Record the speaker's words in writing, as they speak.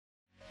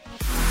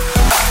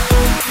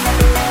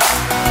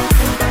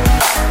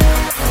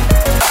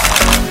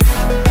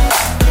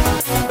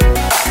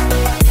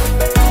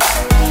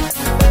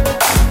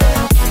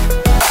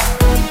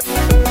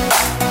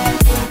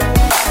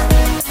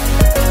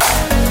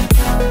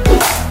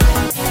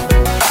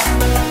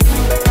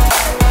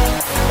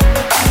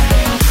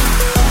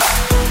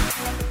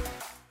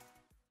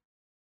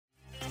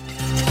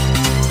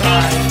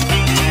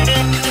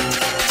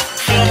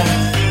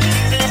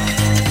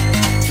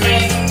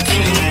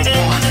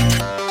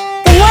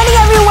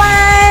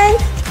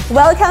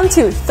Welcome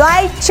to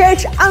Thrive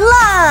Church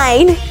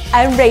Online.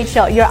 I'm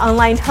Rachel, your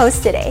online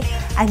host today.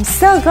 I'm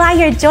so glad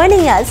you're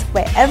joining us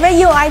wherever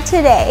you are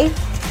today.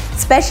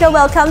 Special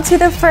welcome to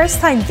the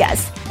first-time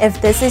guests.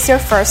 If this is your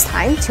first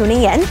time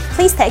tuning in,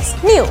 please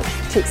text NEW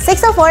to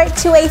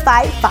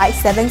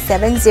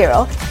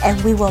 604-285-5770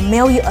 and we will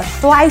mail you a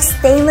Thrive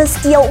stainless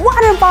steel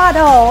water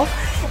bottle.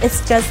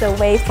 It's just a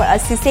way for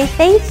us to say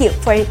thank you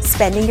for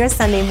spending your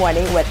Sunday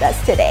morning with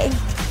us today.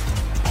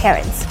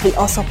 Parents, we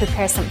also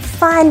prepare some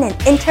fun and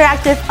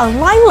interactive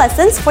online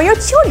lessons for your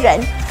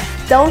children.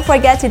 Don't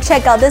forget to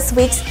check out this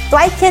week's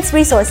Thrive Kids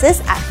resources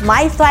at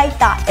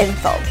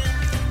mythrive.info.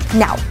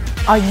 Now,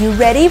 are you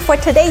ready for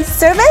today's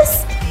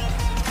service?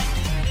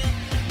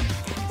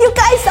 You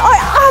guys are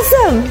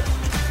awesome!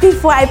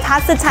 Before I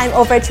pass the time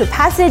over to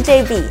Pastor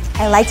JB,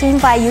 I'd like to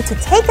invite you to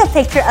take a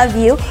picture of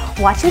you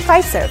watching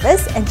Thrive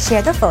service and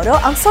share the photo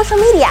on social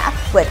media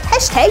with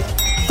hashtag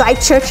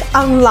Thrive Church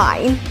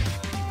Online.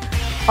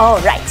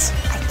 All right,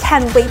 I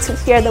can't wait to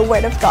hear the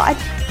Word of God.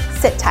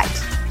 Sit tight.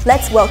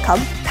 Let's welcome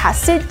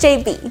Pastor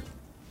JB.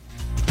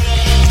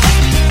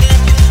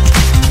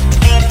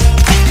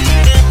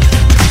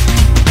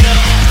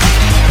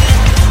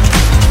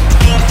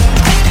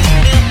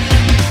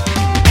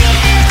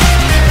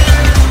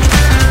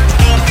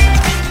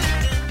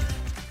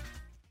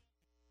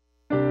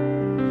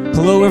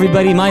 Hello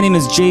everybody, my name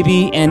is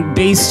JB, and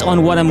based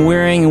on what I'm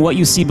wearing and what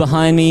you see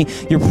behind me,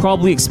 you're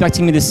probably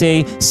expecting me to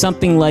say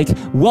something like,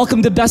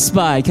 welcome to Best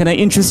Buy, can I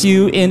interest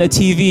you in a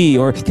TV,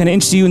 or can I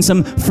interest you in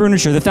some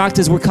furniture? The fact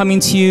is we're coming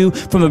to you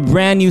from a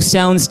brand new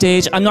sound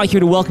stage. I'm not here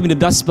to welcome you to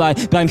Best Buy,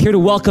 but I'm here to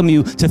welcome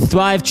you to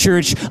Thrive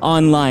Church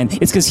Online.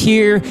 It's because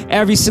here,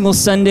 every single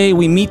Sunday,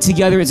 we meet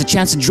together. It's a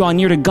chance to draw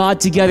near to God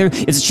together.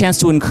 It's a chance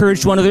to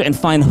encourage one another and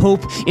find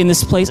hope in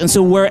this place. And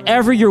so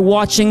wherever you're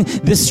watching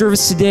this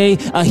service today,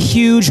 a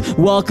huge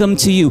welcome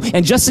to you.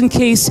 And just in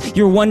case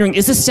you're wondering,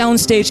 is this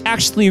soundstage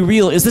actually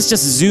real? Is this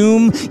just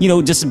Zoom,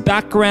 just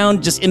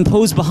background, just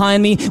imposed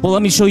behind me? Well,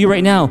 let me show you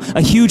right now.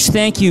 A huge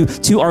thank you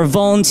to our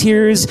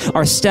volunteers,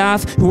 our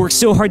staff, who work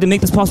so hard to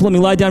make this possible. Let me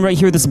lie down right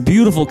here, this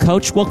beautiful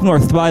couch. Welcome to our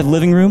Thrive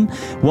living room.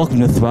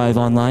 Welcome to Thrive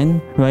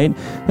Online, right?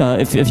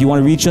 If you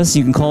want to reach us,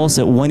 you can call us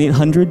at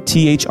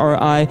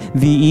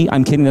 1-800-THRIVE.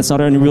 I'm kidding, that's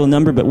not our real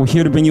number, but we're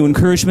here to bring you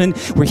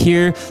encouragement. We're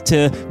here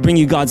to bring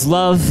you God's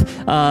love,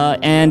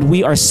 and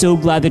we are so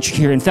glad that you're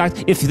here. In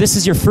fact, if this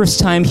is your first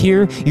time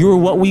here, you're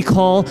what we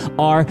call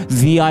our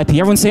VIP.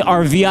 Everyone say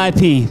our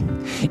VIP.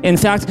 In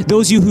fact,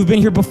 those of you who've been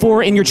here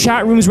before in your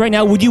chat rooms right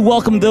now, would you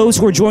welcome those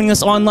who are joining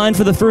us online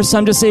for the first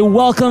time? Just say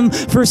welcome,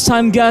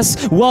 first-time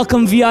guests,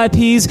 welcome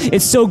VIPs.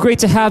 It's so great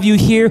to have you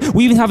here.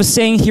 We even have a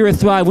saying here at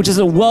Thrive, which is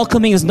that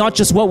welcoming is not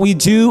just what we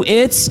do,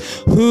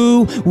 it's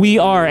who we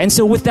are. And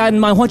so with that in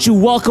mind, why don't you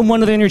welcome one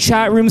another in your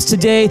chat rooms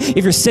today.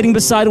 If you're sitting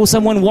beside with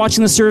someone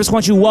watching the service, why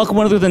don't you welcome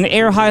one another with an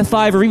air high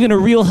five or even a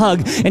real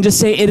hug and just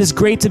say, it is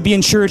great to be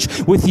in church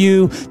with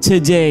you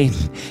today.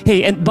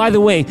 Hey, and by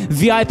the way,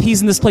 VIPs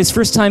in this place,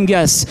 first-time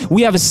guests,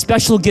 we have a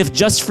special gift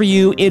just for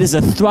you. It is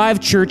a Thrive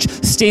Church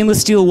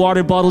stainless steel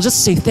water bottle.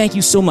 Just say thank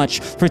you so much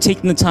for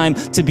taking the time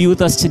to be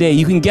with us today.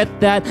 You can get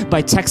that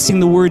by texting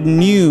the word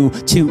NEW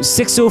to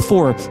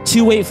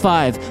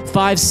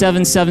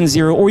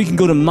 604-285-5770, or you can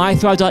go to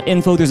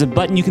mythrive.info. There's a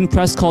button you can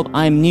press called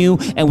I'm New,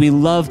 and we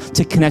love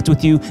to connect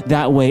with you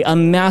that way. A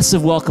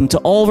massive welcome to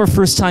all of our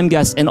first-time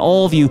guests and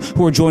all of you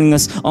who are joining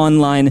us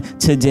online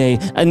today.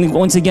 And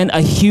once again,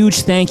 a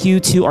huge thank you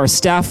to our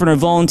staff and our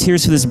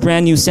volunteers for this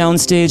brand new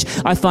soundstage.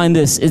 I find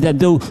this is that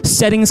though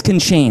settings can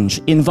change,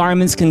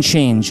 environments can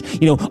change,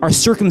 our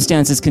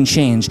circumstances can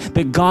change,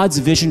 but God's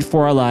vision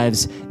for our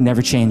lives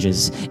never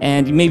changes.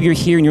 And maybe you're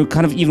here and you're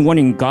kind of even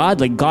wondering,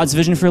 God's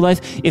vision for your life?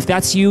 If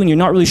that's you and you're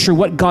not really sure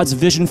what God's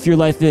vision for your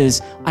life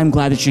is, I'm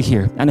glad that you're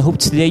here. And I hope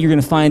today you're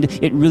going to find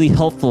it really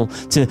helpful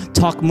to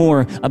talk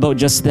more about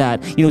just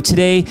that.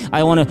 Today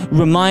I want to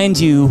remind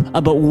you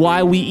about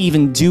why we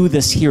even do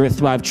this here at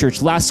Thrive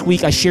Church. Last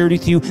week I shared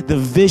with you the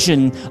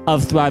vision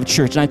of Thrive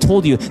Church, and I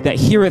told you that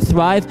here at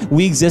Thrive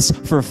we exist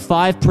for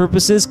 5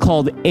 purposes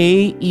called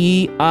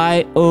AEIOU.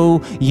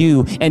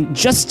 And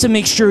just to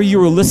make sure you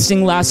were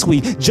listening last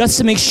week, just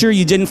to make sure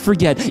you didn't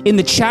forget, in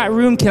the chat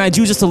room, can I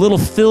do just a little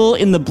fill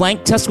in the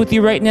blank test with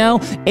you right now?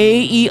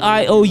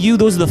 AEIOU,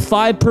 those are the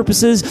 5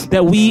 purposes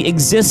that we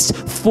exist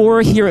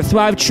for here at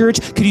Thrive Church.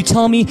 Could you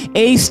tell me?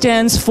 A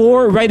stands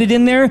for, write it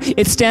in there,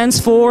 it stands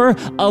for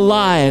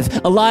alive.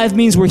 Alive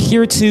means we're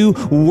here to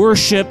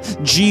worship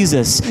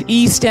Jesus.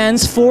 E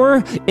stands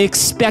for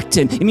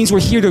expectant. It means we're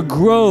here to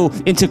grow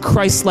into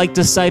Christ-like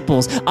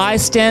disciples. I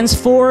stands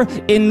for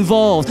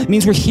involved. It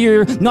means we're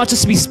here not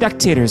just to be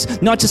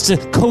spectators, not just to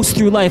coast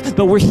through life,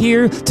 but we're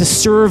here to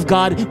serve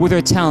God with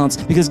our talents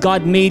because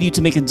God made you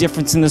to make a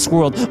difference in this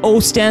world. O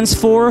stands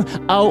for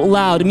out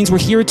loud. It means we're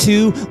here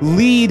to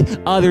lead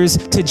others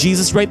to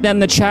Jesus. Write that in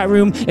the chat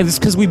room. And it's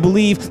because we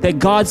believe that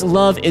God's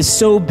love is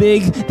so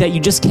big that you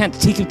just can't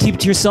keep it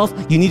to yourself.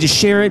 You need to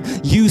share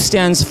it. U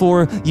stands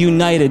for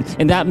united.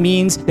 And that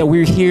means that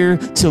we're here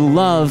to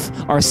love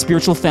our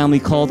spiritual family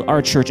called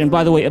our church. And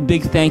by the way, a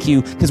big thank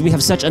you, because we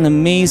have such an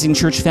amazing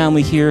church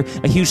family here.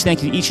 A huge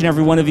thank you to each and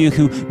every one of you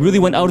who really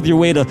went out of your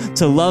way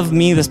to love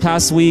me this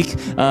past week.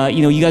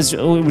 You guys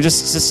were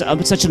just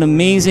such an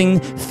amazing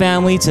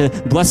family to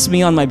bless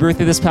me on my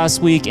birthday this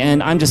past week.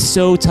 And I'm just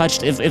so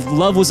touched. If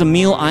love was a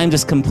meal, I'm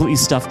just completely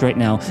stuffed right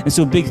now. And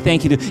so a big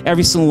thank you to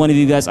every single one of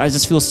you guys. I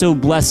just feel so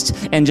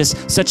blessed and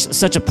just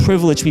such a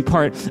privilege to be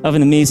part of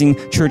an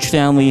amazing church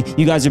family.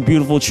 You guys are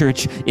beautiful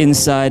church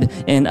inside.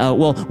 And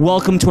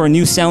welcome to our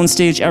new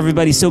soundstage,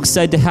 everybody. So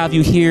excited to have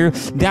you here.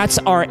 That's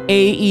our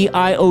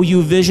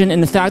AEIOU vision.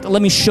 And in fact,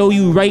 let me show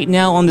you right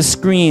now on the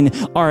screen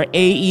our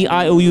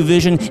AEIOU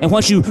vision. And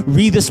why don't you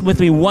read this with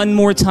me one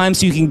more time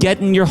so you can get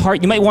in your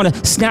heart. You might want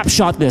to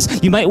snapshot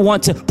this. You might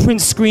want to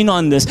print screen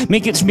on this.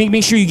 Make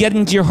sure you get it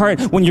into your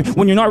heart. When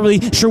you're not really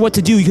sure what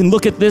to do, you can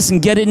look at this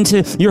and get it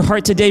into your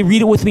heart today.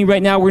 Read it with me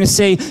right now. We're going to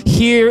say,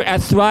 here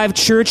at Thrive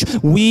Church,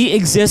 we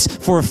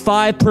exist for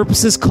 5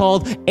 purposes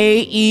called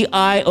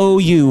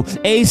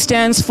AEIOU. A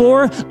stands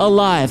for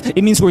alive.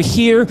 It means we're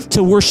here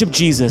to worship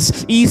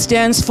Jesus. E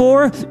stands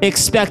for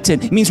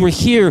expectant. It means we're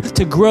here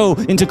to grow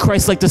into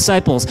Christ-like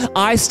disciples.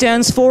 I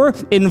stands for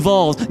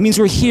involved. It means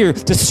we're here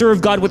to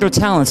serve God with our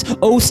talents.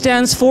 O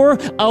stands for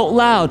out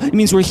loud. It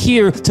means we're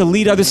here to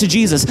lead others to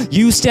Jesus.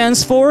 U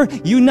stands for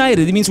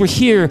united. It means we're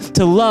here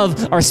to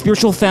love our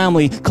spiritual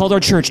family called our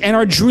church. And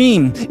our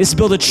dream is to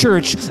build a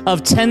church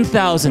of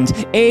 10,000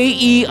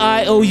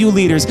 AEIOU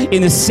leaders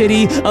in the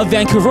city of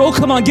Vancouver. Oh,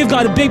 come on, give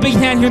God a big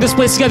hand here in this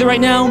place together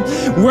right now.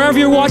 Wherever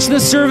you're watching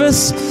this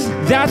service,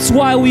 that's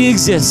why we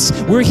exist.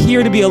 We're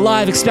here to be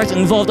alive, expectant,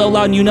 involved, out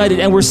loud, and united.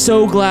 And we're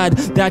so glad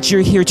that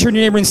you're here. Turn to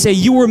your neighbor and say,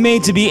 you were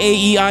made to be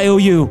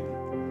AEIOU.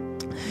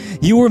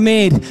 You were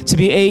made to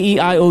be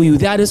AEIOU.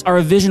 That is our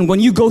vision. When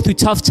you go through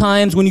tough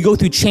times, when you go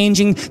through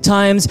changing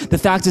times, the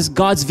fact is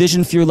God's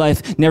vision for your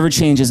life never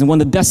changes. And one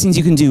of the best things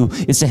you can do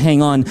is to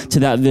hang on to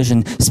that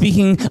vision.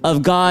 Speaking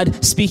of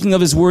God, speaking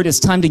of His Word, it's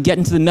time to get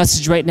into the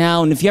message right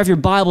now. And if you have your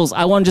Bibles,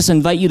 I want to just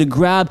invite you to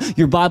grab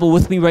your Bible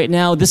with me right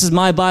now. This is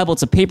my Bible.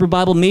 It's a paper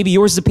Bible. Maybe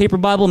yours is a paper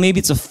Bible. Maybe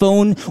it's a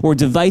phone or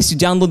device you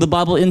download the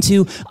Bible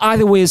into.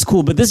 Either way is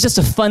cool. But this is just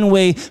a fun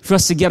way for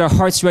us to get our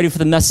hearts ready for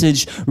the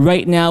message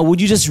right now. Would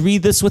you just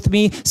read this with me?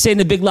 Say it in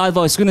a big loud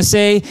voice. We're going to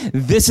say,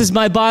 this is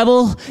my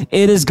Bible.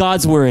 It is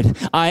God's Word.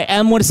 I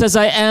am what it says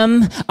I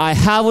am. I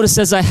have what it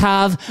says I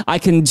have. I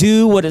can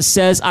do what it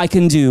says I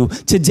can do.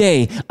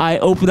 Today, I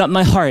open up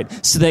my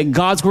heart so that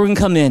God's Word can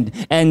come in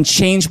and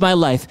change my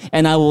life,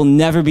 and I will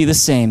never be the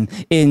same.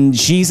 In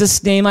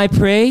Jesus' name I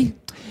pray.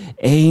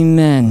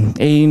 Amen.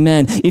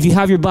 Amen. If you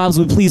have your Bibles,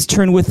 would please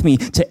turn with me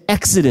to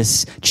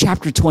Exodus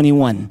chapter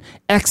 21.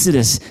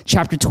 Exodus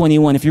chapter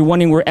 21. If you're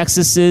wondering where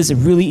Exodus is, it's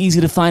really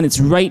easy to find. It's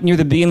right near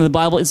the beginning of the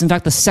Bible. It's in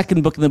fact the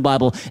second book in the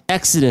Bible,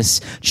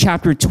 Exodus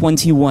chapter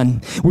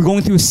 21. We're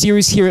going through a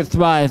series here at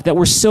Thrive that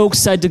we're so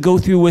excited to go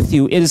through with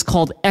you. It is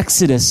called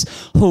Exodus,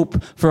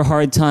 Hope for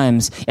Hard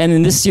Times. And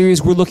in this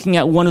series, we're looking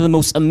at one of the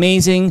most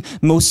amazing,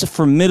 most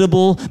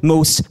formidable,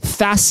 most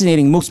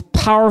fascinating, most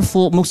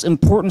powerful, most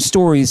important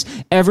stories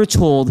ever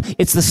told.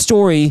 It's the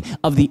story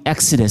of the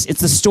Exodus.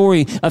 It's the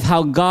story of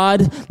how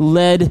God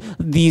led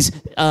these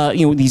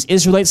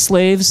Israelite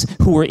slaves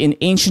who were in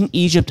ancient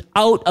Egypt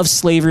out of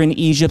slavery in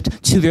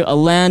Egypt to a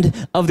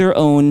land of their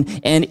own.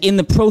 And in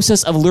the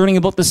process of learning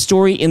about the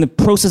story, in the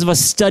process of us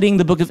studying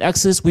the book of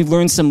Exodus, we've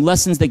learned some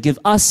lessons that give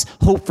us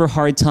hope for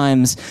hard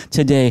times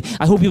today.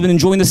 I hope you've been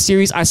enjoying this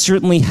series. I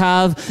certainly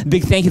have.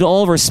 Big thank you to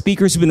all of our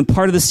speakers who've been a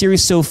part of the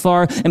series so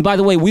far. And by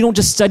the way, we don't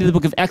just study the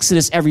book of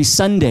Exodus every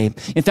Sunday.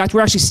 In fact,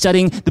 we're actually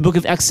studying the book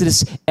of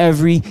Exodus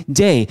every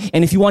day.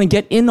 And if you want to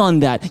get in on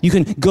that, you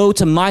can go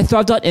to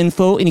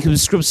mythrive.info and you can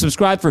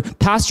subscribe for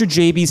Pastor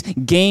JB's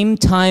game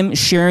time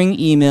sharing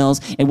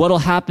emails. And what will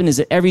happen is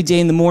that every day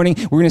in the morning,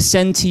 we're going to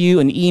send to you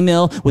an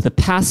email with a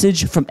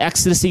passage from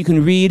Exodus that you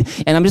can read.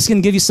 And I'm just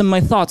going to give you some of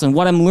my thoughts on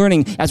what I'm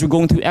learning as we're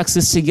going through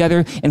Exodus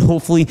together. And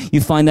hopefully you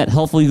find that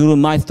helpful. You go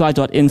to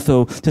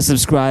mythrive.info to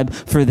subscribe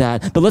for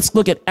that. But let's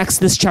look at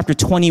Exodus chapter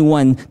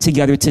 21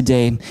 together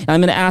today. And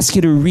I'm going to ask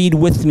you to read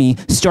with me,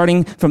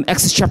 starting from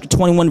Exodus chapter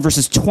 21,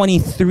 verses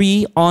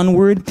 23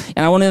 onward.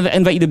 And I want to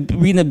invite you to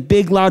read in a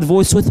big, loud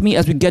voice with me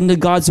as we get into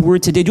God's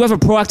Word today. Do you have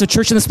a proactive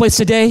church in this place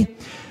today?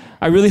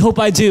 I really hope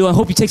I do. I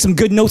hope you take some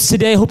good notes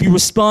today. I hope you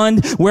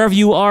respond wherever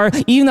you are.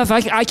 Even if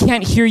I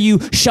can't hear you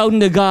shouting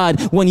to God,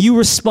 when you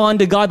respond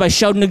to God by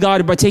shouting to God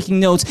or by taking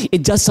notes,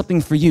 it does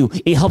something for you.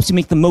 It helps you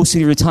make the most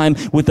of your time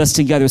with us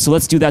together. So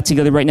let's do that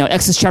together right now.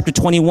 Exodus chapter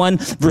 21,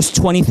 verse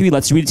 23.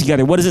 Let's read it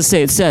together. What does it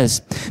say? It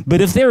says,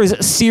 "But if there is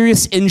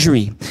serious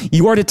injury,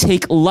 you are to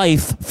take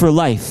life for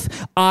life,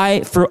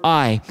 eye for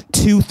eye,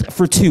 tooth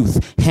for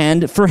tooth,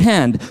 hand for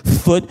hand,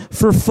 foot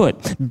for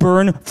foot,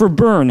 burn for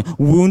burn,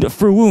 wound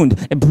for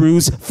wound,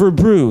 bruise for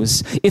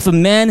bruise. If a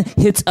man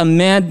hits a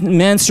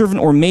manservant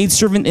or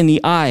maidservant in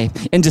the eye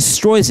and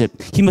destroys it,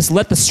 he must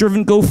let the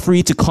servant go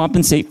free to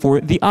compensate for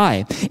the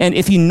eye. And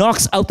if he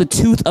knocks out the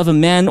tooth of a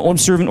man or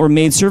servant or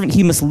maidservant,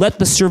 he must let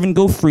the servant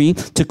go free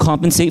to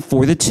compensate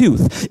for the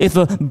tooth. If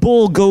a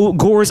bull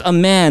gores a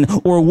man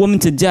or a woman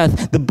to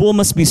death, the bull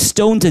must be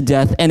stoned to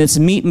death, and its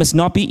meat must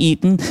not be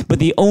eaten, but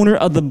the owner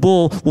of the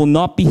bull will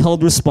not be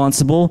held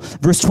responsible.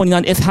 Verse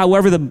 29, if,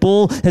 however, the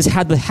bull has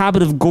had the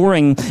habit of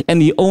goring,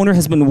 and the owner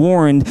has been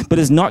warned, but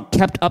is not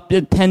kept up,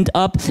 penned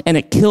up, and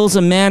it kills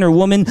a man or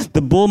woman,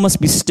 the bull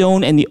must be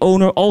stoned, and the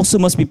owner also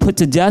must be put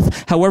to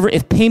death. However,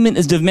 if payment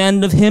is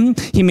demanded of him,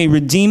 he may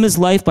redeem his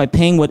life by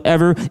paying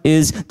whatever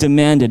is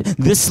demanded.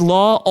 This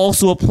law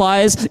also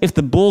applies if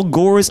the bull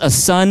gores a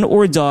son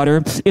or a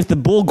daughter. If the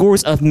bull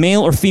gores a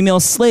male or female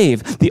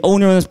slave, the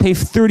owner must pay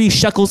 30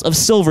 shekels of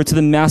silver to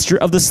the master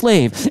of the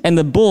slave, and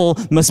the bull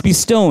must be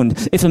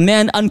stoned. If a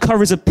man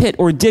uncovers a pit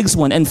or digs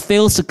one and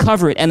fails to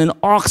cover it, and an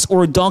ox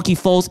or a donkey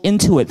falls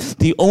into it,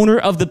 the owner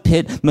of the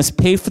pit must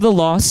pay for the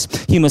loss.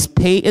 He must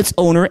pay its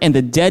owner, and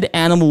the dead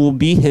animal will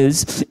be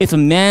his. If a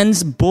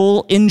man's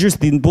bull injures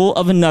the bull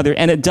of another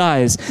and it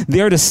dies,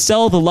 they are to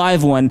sell the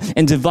live one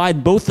and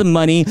divide both the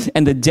money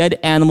and the dead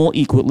animal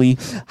equally.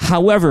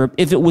 However,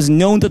 if it was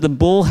known that the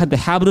bull had the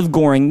habit of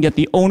goring, yet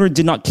the owner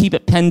did not keep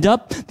it penned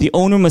up, the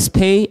owner must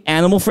pay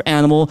animal for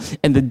animal,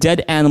 and the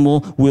dead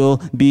animal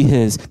will be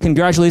his.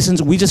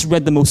 Congratulations, we just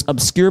read the most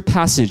obscure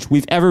passage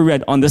we've ever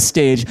read on this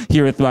stage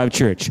here at Thrive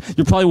Church.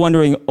 You're probably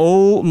wondering,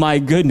 oh my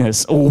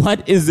goodness,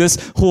 what is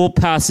this whole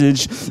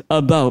passage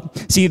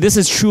about? See, this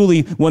is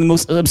truly one of the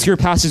most obscure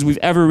passages we've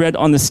ever read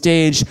on the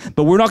stage,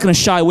 but we're not going to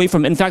shy away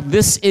from it. In fact,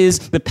 this is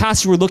the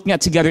passage we're looking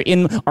at together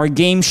in our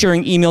game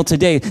sharing email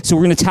today, so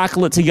we're going to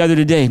tackle it together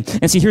today.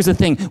 And see, here's the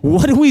thing.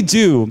 What do we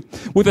do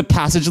with a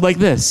passage like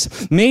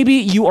this? Maybe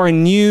you are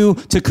new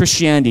to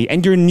Christianity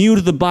and you're new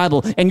to the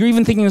Bible, and you're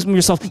even thinking to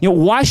yourself,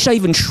 why should I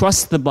even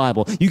trust the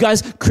Bible? You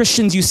guys,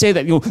 Christians, you say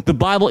that the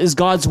Bible is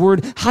God's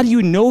word. How do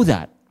you know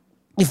that?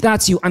 If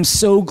that's you, I'm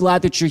so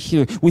glad that you're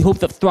here. We hope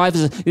that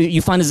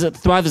you find that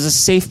Thrive is a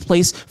safe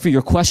place for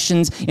your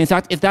questions. In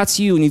fact, if that's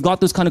you and you've got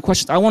those kind of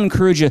questions, I want to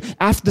encourage you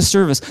after the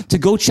service to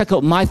go check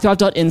out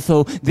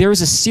mythrive.info. There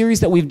is a series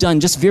that we've done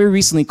just very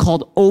recently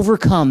called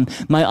Overcome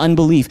My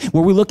Unbelief,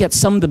 where we look at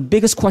some of the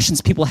biggest questions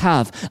people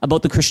have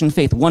about the Christian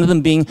faith. One of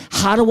them being,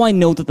 how do I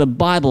know that the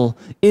Bible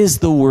is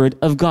the Word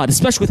of God?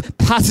 Especially with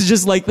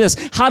passages like this.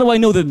 How do I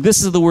know that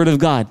this is the Word of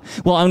God?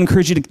 Well, I would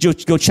encourage you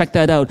to go check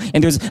that out.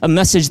 And there's a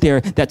message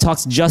there that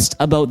talks just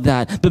about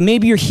that. But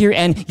maybe you're here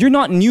and you're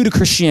not new to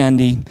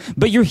Christianity,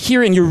 but you're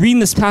here and you're reading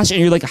this passage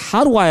and you're like,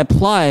 how do I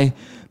apply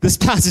this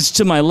passage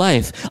to my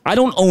life? I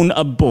don't own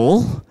a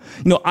bull.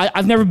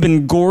 I've never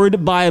been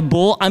gored by a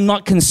bull. I'm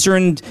not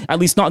concerned, at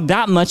least not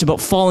that much, about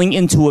falling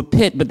into a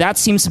pit, but that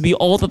seems to be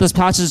all that this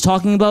passage is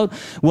talking about.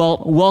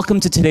 Well,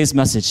 welcome to today's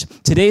message.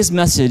 Today's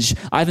message,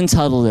 I've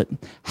entitled it,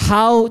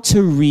 How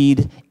to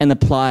Read and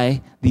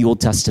Apply the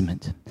Old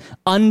Testament.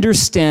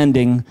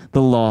 Understanding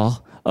the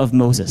Law of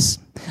Moses.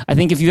 I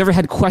think if you've ever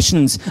had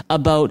questions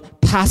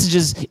about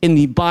passages in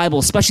the Bible,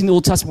 especially in the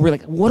Old Testament, where you're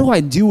like, what do I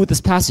do with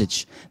this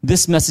passage?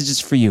 This message is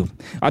for you.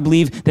 I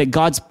believe that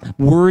God's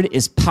word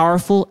is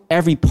powerful.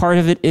 Every part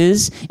of it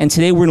is. And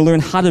today we're going to learn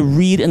how to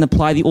read and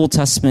apply the Old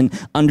Testament,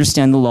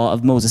 understand the law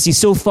of Moses. See,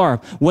 so far,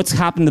 what's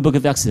happened in the book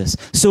of Exodus?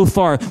 So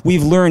far,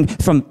 we've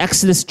learned from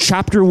Exodus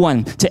chapter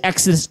 1 to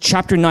Exodus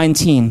chapter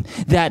 19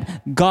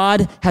 that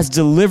God has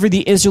delivered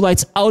the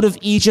Israelites out of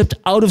Egypt,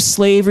 out of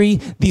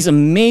slavery, these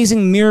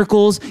amazing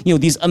miracles,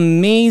 these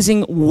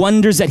amazing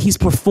wonders that he's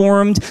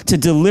performed to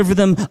deliver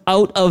them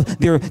out of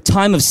their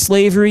time of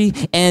slavery.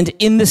 And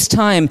in this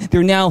time,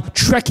 they're now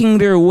trekking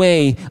their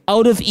way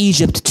out of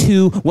Egypt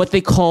to what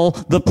they call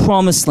the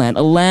Promised Land,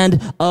 a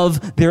land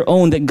of their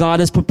own that God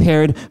has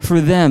prepared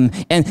for them.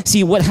 And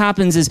see, what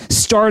happens is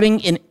starting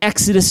in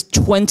Exodus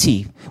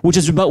 20, which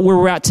is about where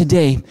we're at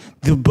today,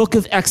 the book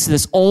of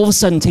Exodus all of a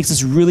sudden takes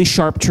this really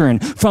sharp turn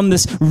from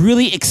this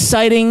really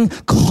exciting,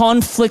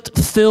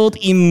 conflict-filled,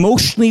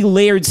 emotionally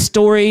layered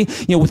story,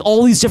 with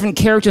all these different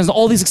characters,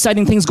 all these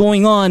exciting things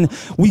going on.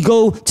 We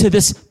go to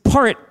this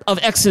part of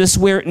Exodus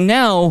where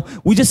now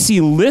we just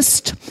see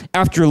list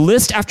after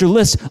list after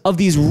list of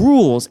these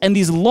rules and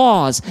these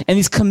laws and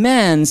these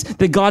commands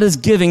that God is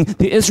giving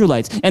the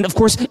Israelites. And of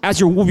course, as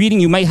you're reading,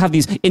 you might have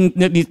these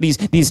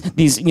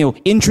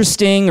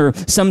interesting or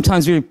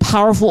sometimes very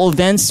powerful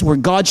events where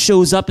God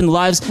shows up in the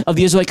lives of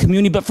the Israelite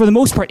community. But for the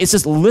most part, it's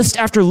just list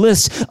after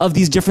list of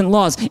these different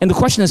laws. And the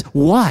question is,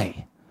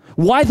 why?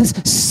 Why this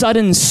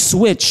sudden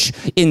switch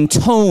in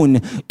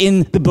tone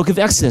in the book of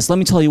Exodus? Let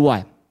me tell you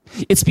why.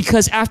 It's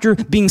because after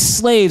being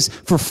slaves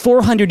for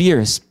 400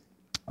 years,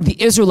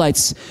 the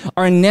Israelites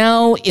are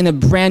now in a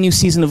brand new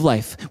season of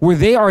life where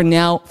they are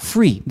now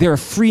free. They're a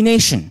free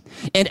nation.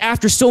 And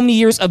after so many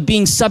years of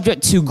being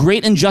subject to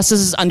great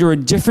injustices under a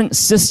different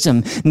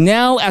system,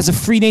 now as a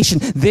free nation,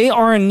 they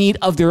are in need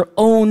of their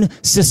own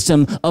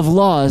system of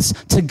laws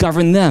to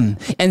govern them.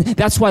 And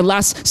that's why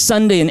last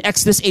Sunday in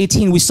Exodus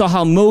 18, we saw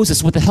how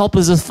Moses, with the help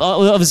of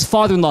his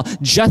father-in-law,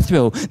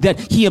 Jethro, that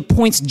he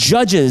appoints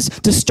judges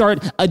to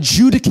start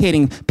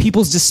adjudicating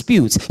people's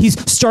disputes. He's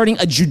starting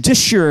a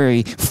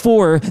judiciary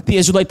for the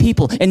Israelite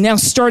people. And now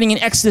starting in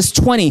Exodus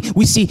 20,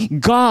 we see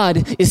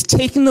God is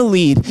taking the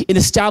lead in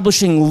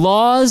establishing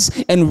laws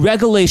and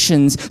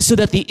regulations so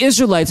that the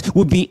Israelites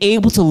would be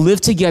able to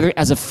live together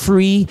as a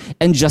free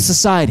and just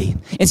society.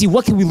 And see,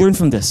 what can we learn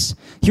from this?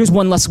 Here's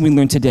one lesson we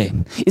learned today,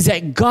 is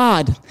that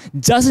God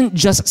doesn't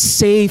just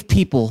save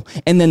people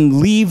and then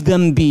leave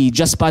them be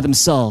just by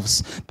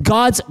themselves.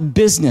 God's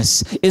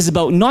business is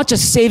about not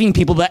just saving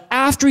people, but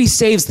after he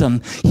saves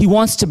them, he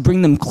wants to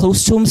bring them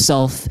close to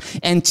himself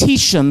and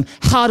teach them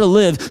how to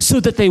live so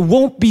that they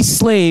won't be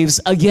slaves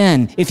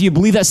again. If you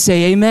believe that,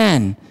 say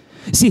amen.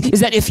 See, is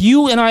that if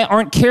you and I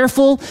aren't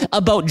careful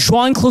about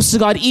drawing close to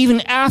God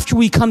even after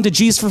we come to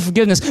Jesus for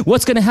forgiveness,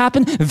 what's going to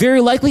happen? Very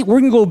likely,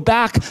 we're going to go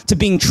back to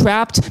being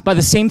trapped by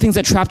the same things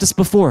that trapped us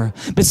before.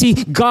 But see,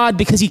 God,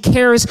 because he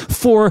cares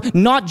for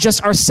not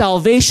just our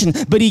salvation,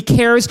 but he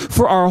cares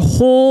for our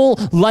whole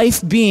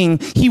life being,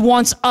 he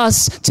wants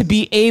us to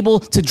be able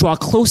to draw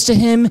close to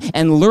him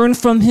and learn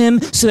from him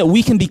so that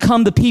we can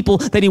become the people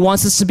that he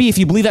wants us to be. If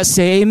you believe that,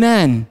 say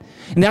amen.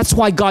 And that's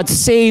why God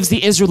saves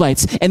the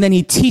Israelites, and then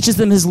he teaches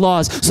them his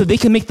laws so they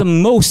can make the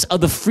most of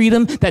the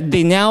freedom that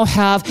they now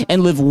have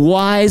and live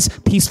wise,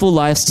 peaceful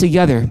lives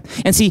together.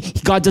 And see,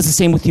 God does the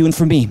same with you and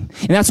for me.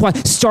 And that's why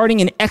starting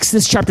in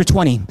Exodus chapter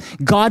 20,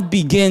 God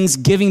begins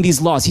giving these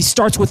laws. He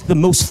starts with the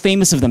most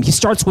famous of them. He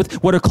starts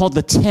with what are called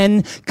the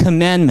 10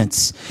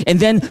 Commandments. And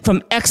then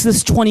from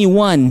Exodus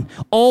 21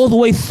 all the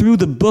way through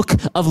the book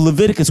of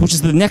Leviticus, which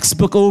is the next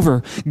book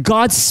over,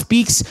 God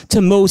speaks to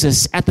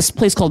Moses at this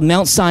place called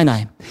Mount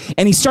Sinai.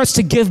 And he starts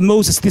to give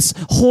Moses this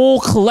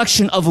whole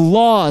collection of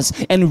laws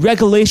and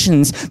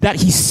regulations that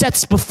he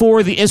sets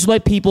before the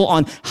Israelite people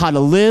on how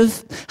to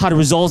live, how to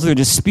resolve their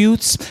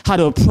disputes, how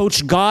to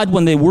approach God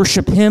when they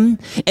worship him.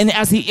 And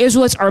as the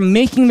Israelites are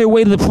making their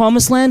way to the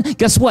promised land,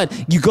 guess what?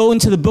 You go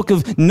into the book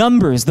of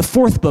Numbers, the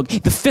fourth book,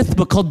 the fifth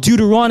book called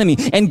Deuteronomy,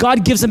 and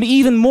God gives them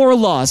even more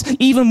laws,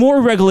 even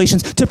more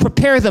regulations to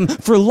prepare them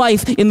for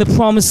life in the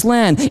promised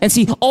land. And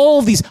see, all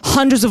of these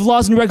hundreds of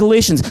laws and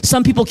regulations,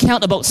 some people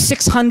count about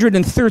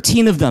 613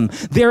 of them.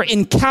 They're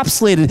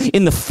encapsulated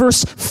in the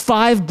first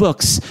 5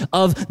 books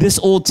of this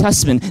Old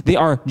Testament. They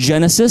are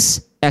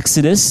Genesis,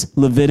 Exodus,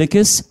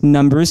 Leviticus,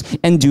 Numbers,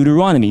 and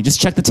Deuteronomy. Just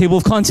check the table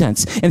of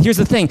contents. And here's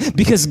the thing,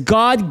 because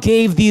God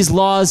gave these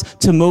laws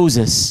to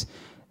Moses,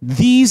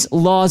 these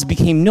laws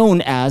became known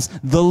as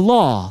the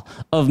law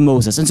of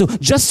Moses. And so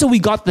just so we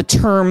got the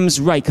terms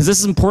right, because this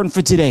is important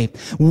for today,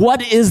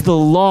 what is the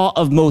law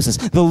of Moses?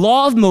 The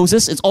law of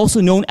Moses, it's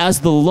also known as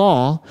the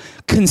law,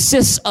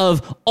 consists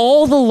of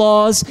all the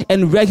laws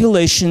and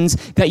regulations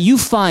that you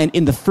find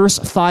in the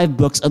first 5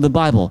 books of the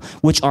Bible,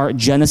 which are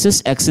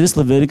Genesis, Exodus,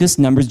 Leviticus,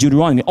 Numbers,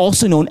 Deuteronomy,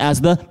 also known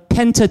as the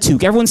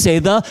Pentateuch. Everyone say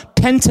the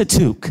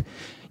Pentateuch.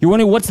 You're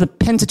wondering, what's the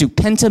Pentateuch?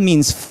 Penta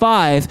means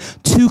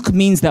 5. Toque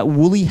means that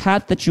woolly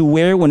hat that you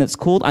wear when it's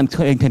cold.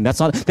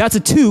 That's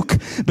a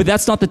toque, but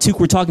that's not the toque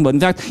we're talking about.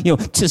 In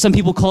fact, some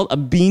people call it a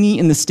beanie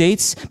in the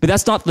States, but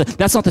that's not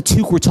the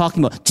toque we're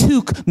talking about.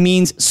 Toque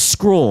means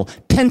scroll.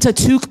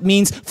 Pentateuch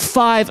means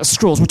 5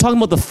 scrolls. We're talking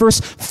about the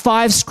first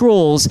 5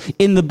 scrolls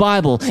in the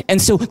Bible.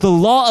 And so the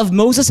law of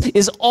Moses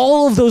is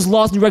all of those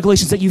laws and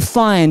regulations that you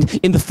find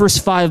in the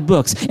first 5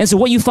 books. And so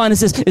what you find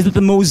is that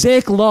the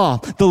Mosaic law,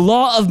 the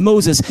law of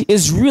Moses,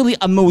 is really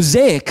a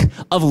mosaic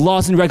of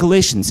laws and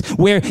regulations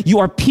where you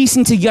are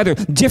piecing together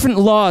different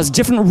laws,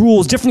 different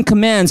rules, different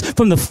commands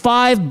from the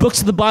 5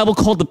 books of the Bible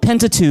called the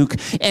Pentateuch.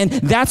 And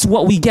that's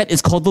what we get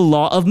is called the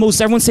law of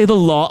Moses. Everyone say the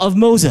law of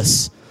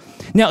Moses.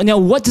 Now,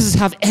 what does this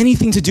have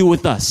anything to do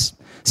with us?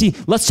 See,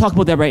 let's talk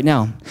about that right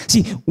now.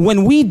 See,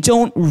 when we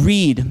don't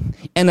read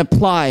and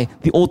apply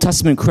the Old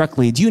Testament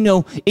correctly, do you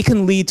know it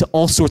can lead to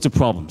all sorts of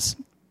problems?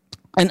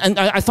 And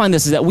I find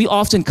this is that we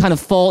often kind of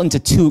fall into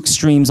 2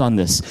 extremes on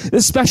this,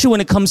 especially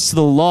when it comes to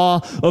the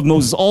law of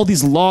Moses, all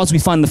these laws we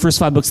find in the first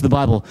 5 books of the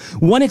Bible.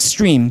 One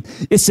extreme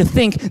is to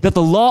think that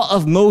the law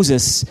of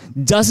Moses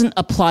doesn't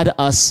apply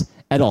to us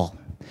at all.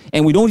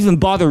 And we don't even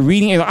bother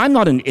reading it. I'm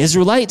not an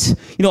Israelite.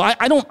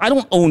 I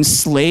don't own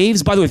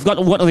slaves. By the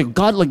way,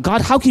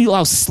 God, how can you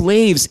allow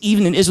slaves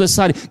even in Israel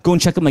society? Go and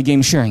check out my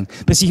game sharing.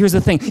 But see, here's the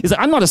thing: is that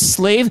I'm not a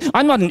slave.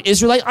 I'm not an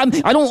Israelite.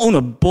 I don't own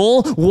a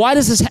bull. What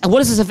does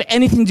this have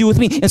anything to do with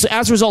me? And so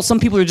as a result, some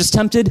people are just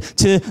tempted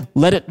to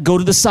let it go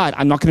to the side.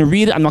 I'm not going to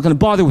read it. I'm not going to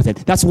bother with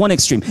it. That's one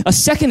extreme. A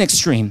second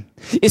extreme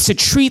is to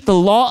treat the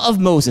law of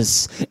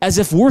Moses as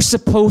if we're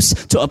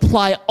supposed to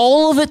apply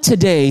all of it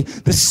today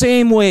the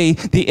same way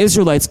the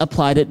Israelites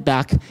applied it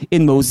back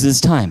in Moses'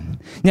 time.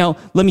 Now,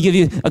 let me give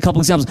you a couple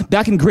examples.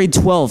 Back in grade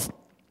 12,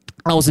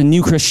 I was a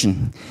new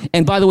Christian.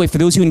 And by the way, for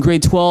those who are in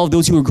grade 12,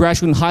 those who are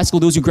graduating high school,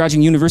 those who are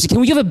graduating university, can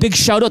we give a big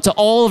shout out to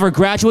all of our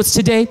graduates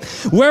today?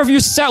 Wherever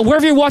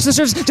you're watching the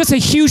service, just a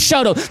huge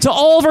shout out to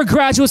all of our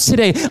graduates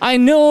today. I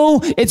know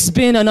it's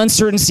been an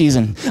uncertain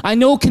season. I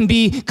know it can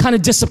be kind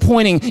of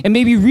disappointing and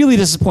maybe really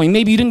disappointing.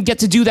 Maybe you didn't get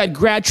to do that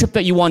grad trip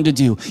that you wanted to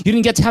do. You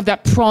didn't get to have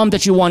that prom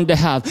that you wanted to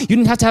have. You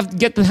didn't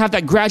get to have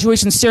that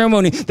graduation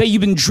ceremony that you've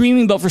been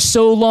dreaming about for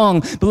so long.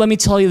 But let me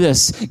tell you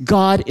this,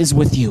 God is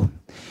with you.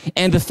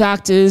 And the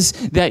fact is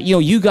that,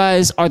 you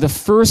guys are the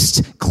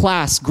first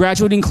class,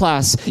 graduating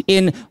class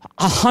in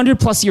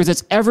 100+ years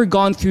that's ever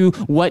gone through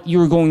what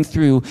you're going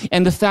through.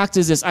 And the fact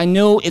is this, I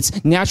know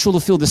it's natural to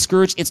feel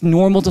discouraged. It's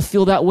normal to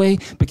feel that way.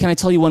 But can I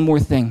tell you one more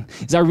thing?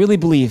 Is I really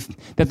believe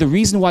that the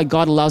reason why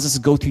God allows us to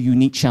go through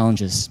unique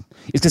challenges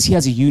is because he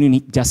has a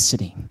unique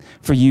destiny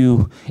for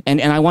you.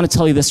 And I want to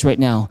tell you this right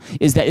now,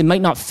 is that it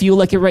might not feel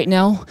like it right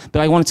now,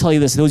 but I want to tell you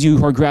this, those of you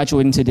who are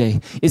graduating today,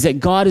 is that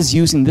God is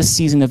using this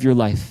season of your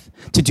life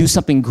to do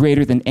something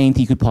greater than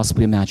anything you could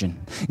possibly imagine.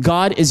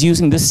 God is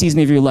using this season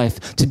of your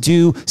life to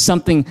do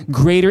something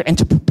greater and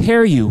to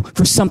prepare you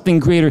for something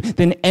greater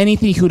than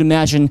anything you could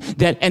imagine.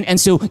 And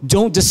so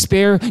don't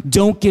despair,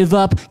 don't give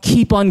up,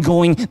 keep on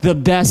going. The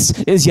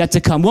best is yet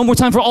to come. One more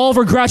time for all of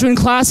our graduating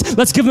class.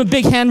 Let's give them a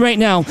big hand right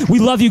now. We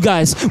love you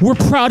guys. We're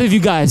proud of you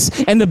guys.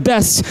 And the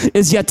best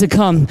is yet to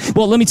come.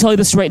 Well, let me tell you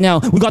this right now.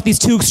 We got these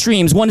two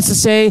extremes. One is to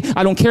say,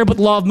 I don't care about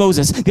the law of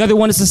Moses. The other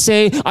one is to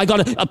say, I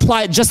got to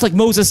apply it just like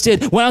Moses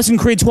did. When I was in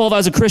grade 12, I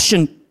was a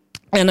Christian.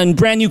 And a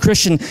brand new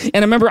Christian. And I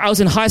remember I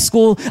was in high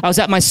school. I was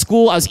at my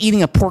school. I was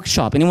eating a pork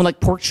chop. Anyone like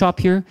pork chop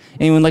here?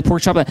 Anyone like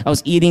pork chop? I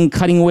was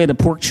cutting away at a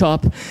pork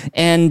chop.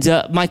 And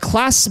my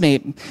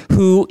classmate,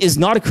 who is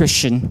not a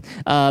Christian,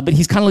 but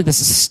he's kind of like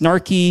this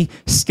snarky,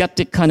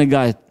 skeptic kind of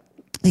guy.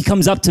 He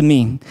comes up to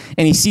me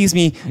and he sees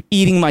me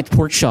eating my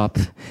pork chop.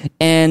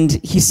 And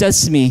he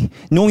says to me,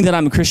 knowing that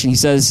I'm a Christian, he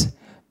says,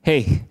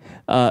 hey,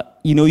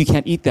 you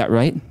can't eat that,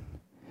 right?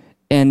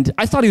 And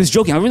I thought he was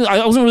joking.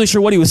 I wasn't really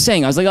sure what he was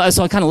saying. I was like,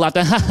 so I kind of laughed.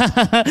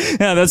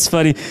 Yeah, that's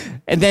funny.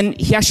 And then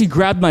he actually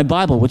grabbed my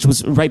Bible, which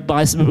was right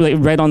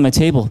on my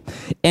table.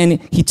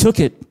 And he took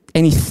it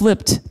and he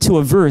flipped to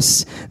a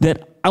verse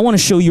that I want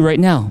to show you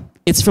right now.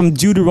 It's from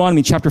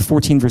Deuteronomy chapter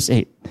 14, verse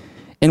 8.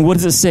 And what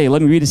does it say?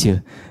 Let me read it to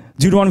you.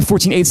 Deuteronomy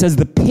 14:8 says,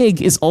 the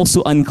pig is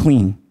also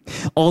unclean.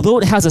 Although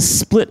it has a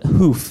split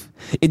hoof,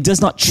 it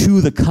does not chew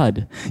the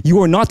cud.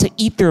 You are not to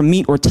eat their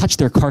meat or touch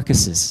their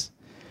carcasses.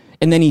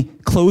 And then he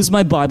closed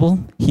my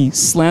Bible, he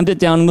slammed it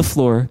down on the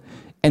floor,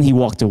 and he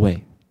walked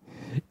away.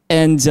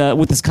 And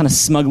with this kind of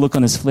smug look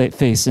on his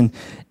face. And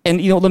let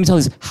me tell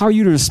you this, how are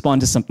you to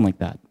respond to something like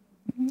that?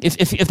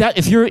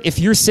 If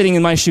you're sitting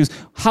in my shoes,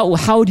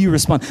 how do you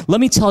respond? Let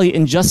me tell you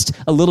in just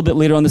a little bit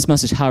later on this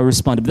message how I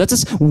responded. But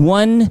that's just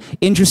one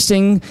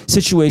interesting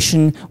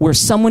situation where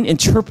someone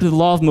interpreted the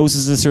law of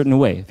Moses a certain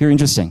way. Very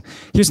interesting.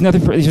 Here's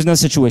another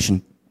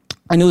situation.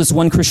 I know this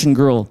one Christian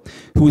girl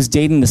who was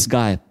dating this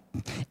guy.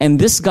 And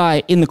this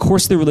guy, in the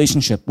course of the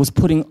relationship, was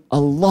putting a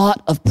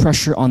lot of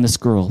pressure on this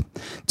girl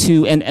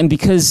and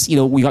because,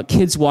 we got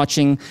kids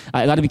watching,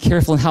 I got to be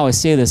careful in how I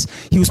say this.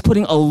 He was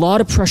putting a lot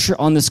of pressure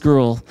on this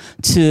girl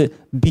to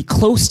be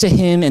close to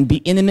him and be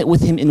intimate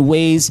with him in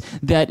ways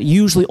that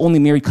usually only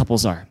married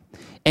couples are.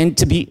 And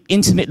to be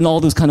intimate in all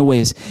those kind of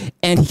ways.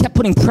 And he kept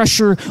putting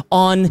pressure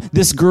on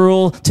this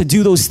girl to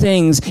do those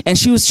things. And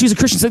she was a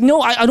Christian. She said, no,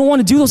 I don't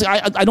want to do those.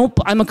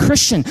 I'm a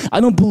Christian. I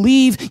don't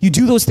believe you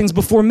do those things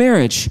before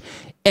marriage.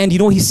 And you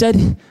know what he said?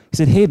 He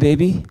said, hey,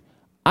 baby,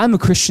 I'm a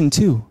Christian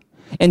too.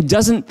 And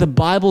doesn't the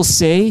Bible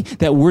say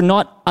that we're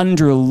not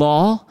under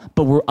law,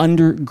 but we're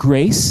under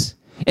grace?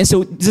 And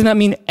so doesn't that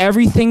mean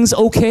everything's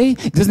okay?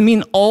 Doesn't it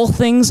mean all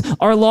things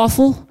are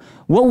lawful?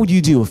 What would you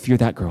do if you're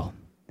that girl?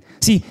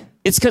 See,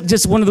 it's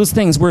just one of those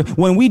things where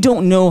when we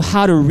don't know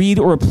how to read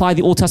or apply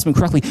the Old Testament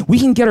correctly, we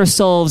can get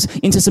ourselves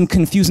into some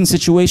confusing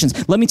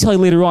situations. Let me tell you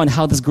later on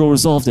how this girl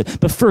resolved it.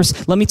 But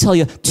first, let me tell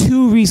you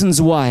 2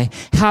 reasons why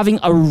having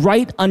a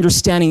right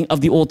understanding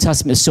of the Old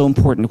Testament is so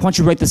important. I want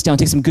you to write this down,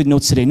 take some good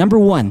notes today. Number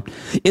 1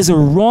 is a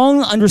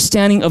wrong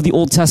understanding of the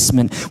Old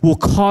Testament will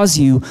cause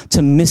you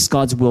to miss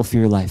God's will for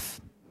your life.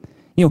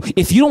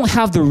 If you don't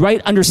have the right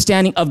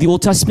understanding of the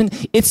Old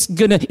Testament, it's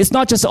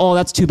not just, oh,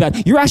 that's too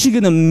bad. You're actually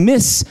going to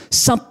miss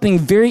something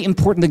very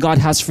important that God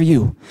has for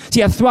you.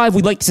 See, at Thrive,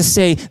 we'd like to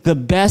say the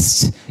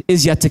best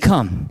is yet to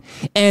come.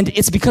 And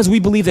it's because we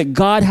believe that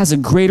God has a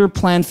greater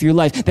plan for your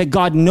life, that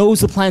God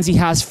knows the plans he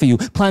has for you,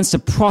 plans to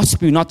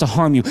prosper you, not to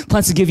harm you,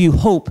 plans to give you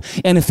hope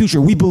and a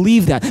future. We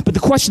believe that. But the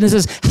question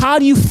is how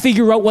do you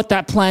figure out what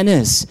that plan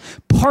is?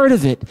 Part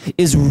of it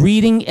is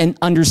reading and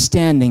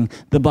understanding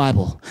the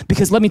Bible.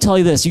 Because let me tell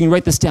you this, you can write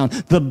write this down.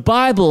 The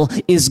Bible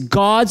is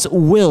God's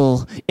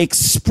will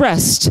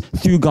expressed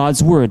through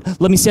God's word.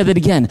 Let me say that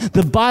again.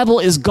 The Bible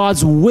is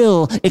God's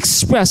will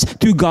expressed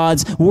through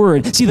God's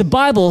word. See, the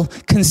Bible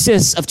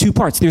consists of two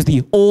parts. There's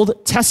the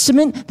Old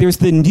Testament, there's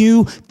the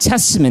New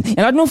Testament. And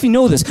I don't know if you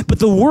know this, but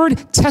the word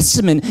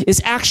testament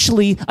is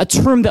actually a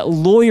term that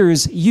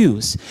lawyers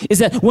use. Is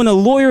that when a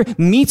lawyer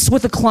meets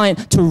with a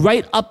client to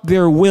write up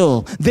their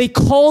will, they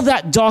call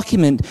that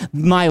document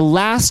my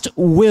last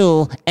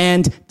will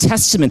and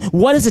testament.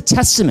 What is a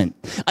testament?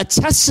 A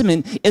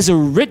testament is a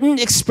written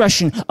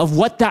expression of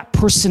what that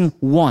person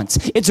wants.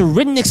 It's a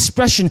written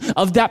expression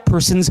of that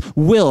person's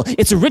will.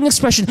 It's a written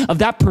expression of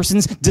that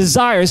person's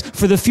desires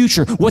for the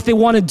future, what they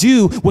want to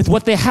do with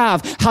what they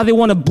have, how they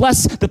want to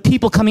bless the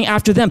people coming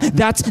after them.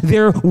 That's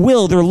their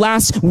will, their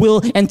last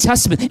will and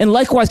testament. And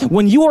likewise,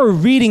 when you are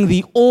reading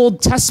the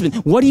Old Testament,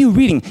 what are you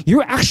reading?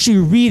 You're actually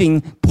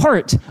reading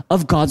part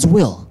of God's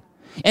will.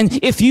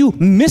 And if you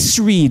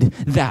misread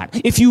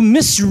that, if you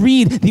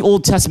misread the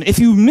Old Testament, if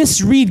you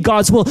misread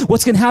God's will,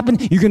 what's going to happen?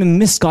 You're going to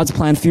miss God's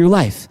plan for your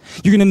life.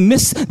 You're going to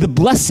miss the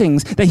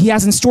blessings that he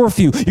has in store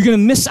for you. You're going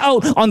to miss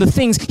out on the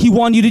things he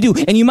wanted you to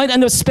do. And you might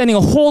end up spending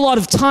a whole lot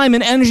of time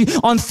and energy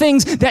on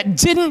things that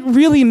didn't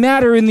really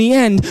matter in the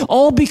end,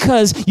 all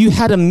because you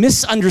had a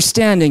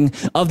misunderstanding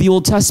of the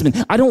Old Testament.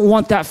 I don't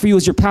want that for you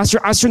as your pastor.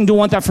 I certainly don't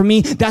want that for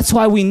me. That's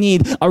why we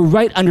need a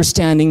right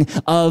understanding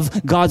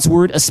of God's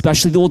word,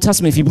 especially the Old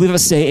Testament. If you believe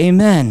us, say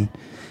amen.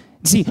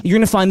 See, you're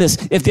going to find this.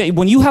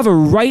 When you have a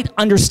right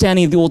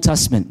understanding of the Old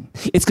Testament,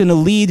 it's going to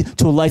lead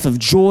to a life of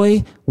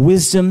joy,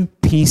 wisdom,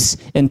 peace,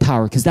 and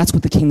power, because that's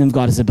what the kingdom of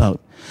God is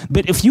about.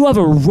 But if you have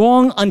a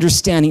wrong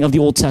understanding of the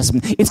Old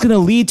Testament, it's going to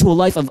lead to a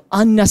life of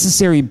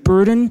unnecessary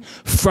burden,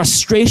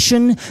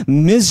 frustration,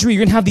 misery.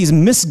 You're going to have these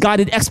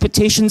misguided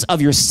expectations of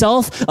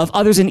yourself, of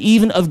others, and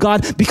even of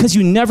God, because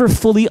you never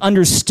fully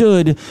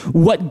understood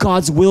what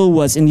God's will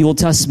was in the Old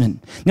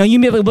Testament. Now you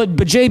may be like,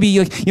 but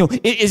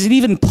JB, is it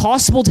even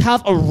possible to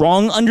have a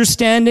wrong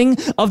understanding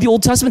of the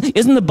Old Testament?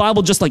 Isn't the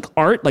Bible just like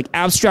art, like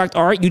abstract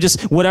art? You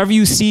just, whatever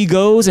you see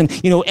goes, and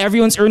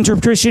everyone's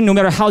interpretation, no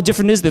matter how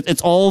different it is, that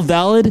it's all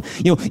valid.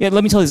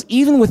 Let me tell you this,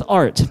 even with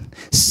art,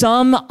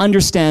 some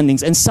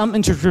understandings and some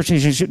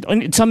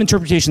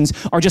interpretations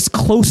are just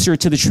closer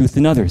to the truth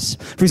than others.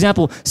 For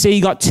example, say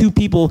you got two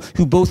people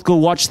who both go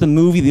watch the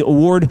movie,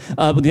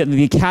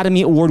 the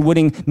Academy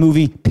Award-winning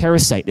movie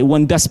Parasite. It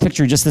won Best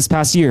Picture just this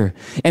past year.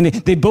 And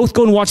they both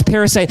go and watch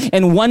Parasite,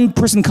 and one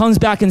person comes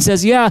back and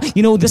says,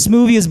 this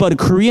movie is about a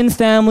Korean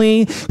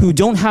family who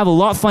don't have a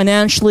lot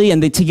financially,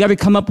 and they together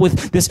come up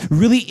with this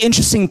really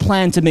interesting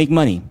plan to make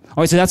money.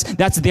 All right, so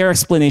that's their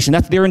explanation.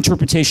 That's their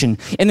interpretation.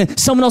 And then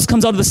someone else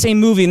comes out of the same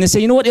movie and they say,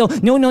 you know what?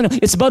 No.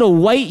 It's about a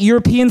white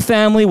European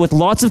family with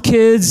lots of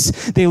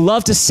kids. They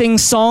love to sing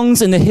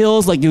songs in the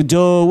hills like you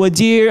do a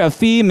deer, a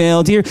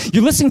female deer.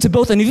 You're listening to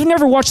both, and if you've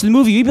never watched the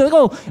movie, you'd be like,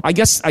 oh, I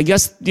guess, I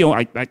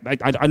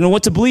don't know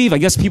what to believe. I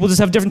guess people just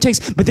have different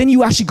takes. But then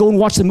you actually go and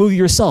watch the movie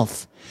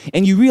yourself.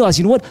 And you realize,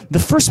 you know what? The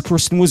first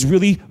person was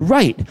really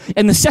right.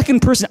 And the second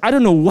person, I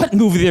don't know what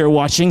movie they were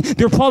watching.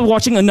 They're probably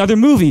watching another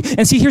movie.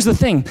 And see, here's the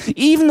thing.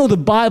 Even though the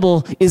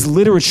Bible is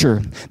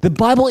literature, the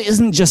Bible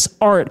isn't just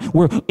art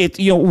where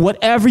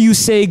whatever you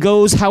say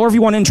goes, however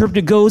you want to interpret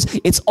it goes.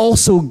 It's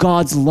also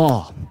God's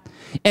law.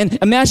 And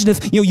imagine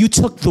if you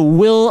took the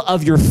will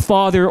of your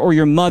father or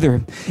your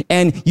mother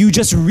and you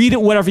just read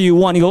it whatever you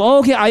want. You go,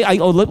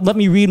 let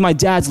me read my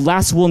dad's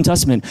last will and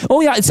testament.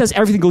 Oh yeah, it says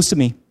everything goes to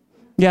me.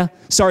 Yeah,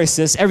 sorry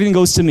sis, everything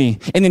goes to me.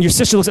 And then your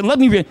sister looks and let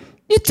me read.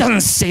 It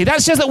doesn't say that.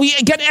 It says that we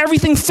get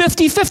everything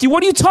 50-50.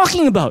 What are you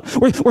talking about?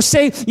 Or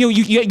say,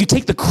 you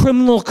take the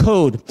criminal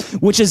code,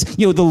 which is,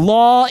 the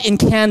law in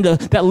Canada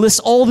that lists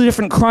all the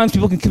different crimes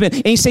people can commit.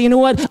 And you say, you know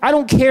what? I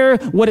don't care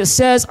what it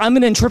says. I'm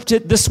going to interpret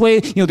it this way.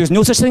 There's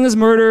no such thing as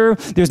murder.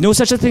 There's no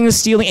such a thing as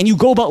stealing. And you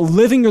go about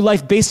living your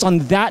life based on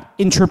that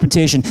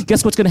interpretation.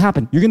 Guess what's going to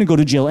happen? You're going to go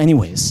to jail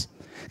anyways.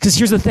 Because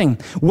here's the thing.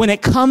 When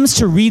it comes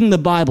to reading the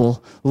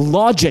Bible,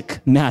 logic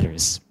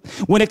matters.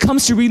 When it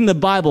comes to reading the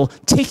Bible,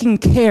 taking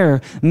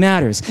care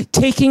matters.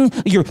 Taking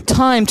your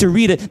time to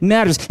read it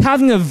matters.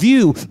 Having a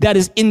view that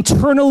is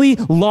internally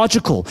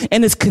logical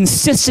and is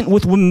consistent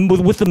with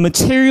the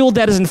material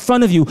that is in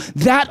front of you,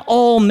 that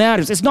all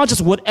matters. It's not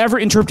just whatever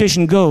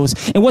interpretation goes.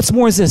 And what's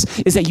more is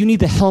that you need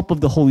the help of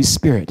the Holy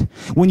Spirit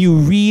when you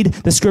read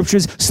the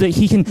scriptures so that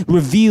he can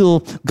reveal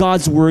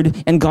God's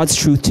word and God's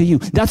truth to you.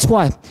 That's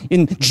why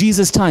in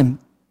Jesus' time,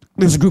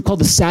 there's a group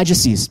called the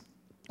Sadducees.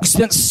 We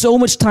spent so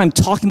much time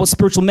talking about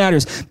spiritual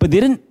matters, but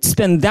they didn't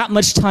spend that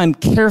much time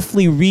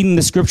carefully reading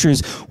the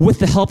scriptures with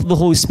the help of the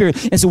Holy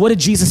Spirit. And so what did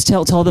Jesus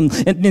tell them?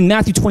 In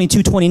Matthew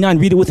 22:29,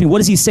 read it with me. What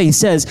does he say? He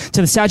says to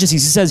the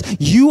Sadducees, he says,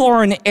 you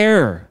are in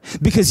error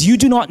because you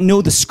do not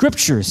know the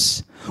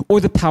scriptures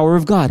or the power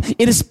of God.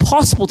 It is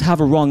possible to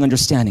have a wrong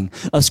understanding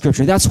of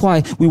Scripture. That's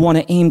why we want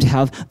to aim to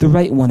have the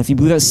right one. If you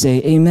believe that,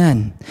 say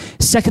amen.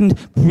 Second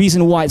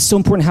reason why it's so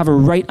important to have a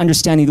right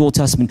understanding of the Old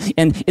Testament,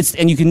 and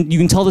you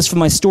can tell this from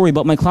my story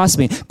about my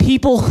classmate.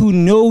 People who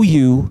know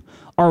you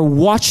are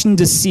watching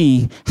to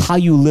see how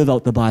you live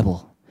out the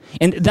Bible.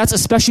 And that's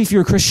especially if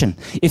you're a Christian.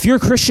 If you're a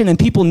Christian and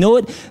people know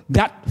it,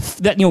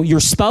 that your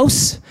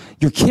spouse,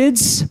 your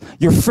kids,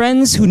 your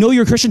friends who know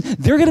you're a Christian,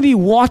 they're going to be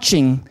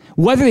watching,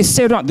 whether they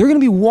say it or not, they're going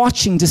to be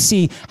watching to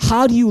see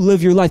how do you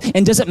live your life,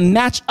 and does it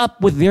match up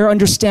with their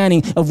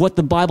understanding of what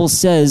the Bible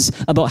says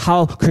about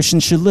how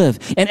Christians should live.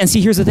 And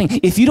see, here's the thing.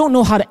 If you don't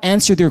know how to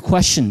answer their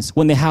questions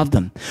when they have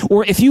them,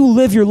 or if you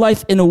live your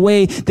life in a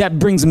way that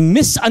brings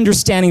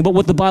misunderstanding about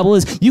what the Bible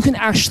is, you can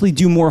actually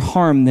do more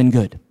harm than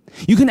good.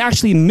 You can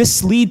actually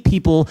mislead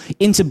people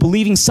into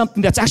believing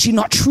something that's actually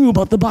not true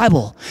about the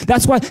Bible.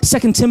 That's why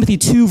 2 Timothy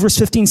 2 verse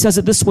 15 says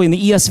it this way in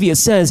the ESV. It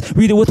says,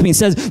 read it with me. It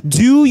says,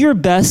 do your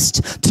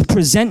best to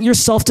present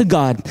yourself to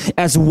God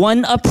as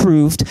one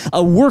approved,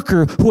 a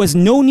worker who has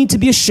no need to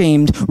be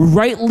ashamed,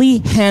 rightly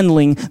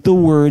handling the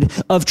word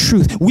of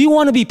truth. We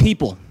want to be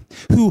people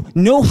who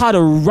know how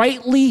to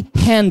rightly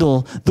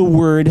handle the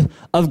word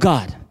of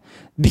God.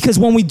 Because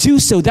when we do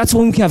so, that's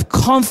when we can have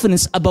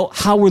confidence about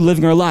how we're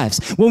living our lives.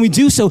 When we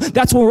do so,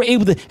 that's when we're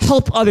able to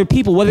help other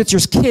people, whether it's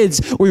your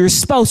kids or your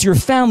spouse, your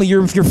family,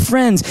 your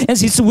friends. And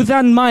so with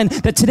that in mind,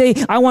 that today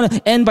I want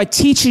to end by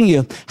teaching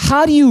you,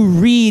 how do you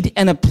read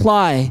and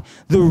apply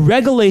the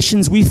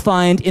regulations we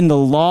find in the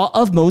law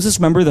of Moses?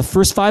 Remember the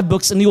first 5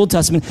 books in the Old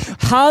Testament.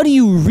 How do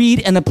you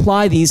read and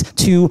apply these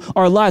to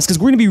our lives? Because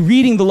we're going to be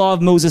reading the law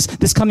of Moses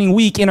this coming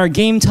week in our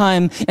game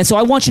time. And so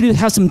I want you to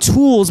have some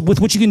tools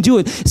with which you can do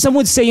it. Some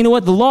would say, you know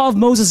what? The law of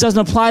Moses doesn't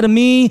apply to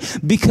me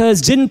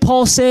because didn't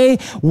Paul say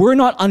we're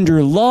not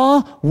under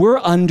law, we're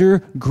under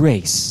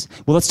grace?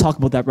 Well, let's talk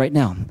about that right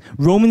now.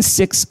 Romans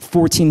 6,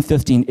 14,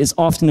 15 is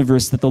often a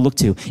verse that they'll look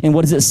to. And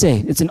what does it say?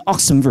 It's an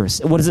awesome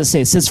verse. What does it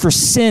say? It says, for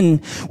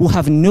sin will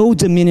have no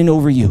dominion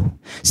over you,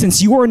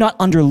 since you are not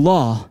under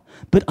law,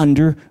 but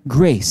under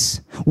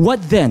grace.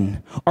 What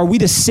then? Are we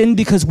to sin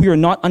because we are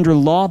not under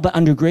law, but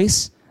under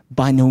grace?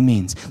 By no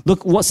means.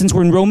 Since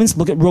we're in Romans,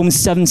 look at Romans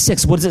 7,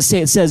 6. What does it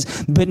say? It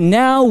says, but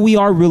now we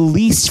are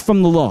released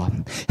from the law,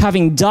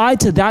 having died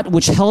to that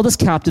which held us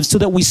captive, so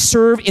that we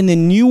serve in the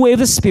new way of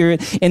the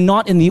Spirit and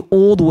not in the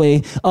old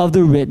way of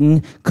the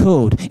written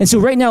code. And so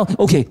right now,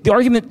 okay, the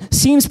argument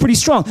seems pretty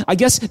strong. I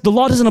guess the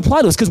law doesn't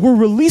apply to us because we're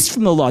released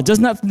from the law.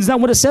 Isn't that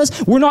what it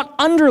says? We're not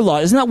under law.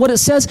 Isn't that what it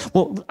says?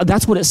 Well,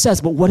 that's what it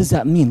says, but what does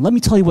that mean? Let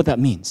me tell you what that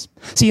means.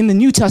 See, in the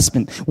New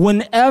Testament,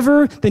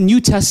 whenever the New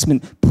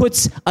Testament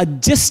puts a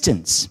distance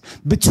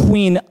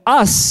between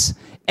us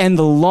and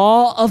the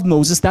law of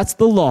Moses, that's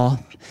the law,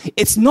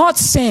 it's not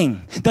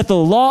saying that the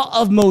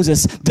law of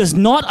Moses does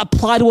not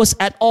apply to us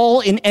at all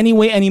in any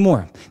way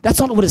anymore. That's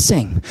not what it's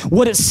saying.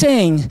 What it's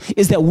saying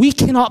is that we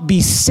cannot be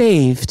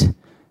saved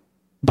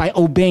by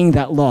obeying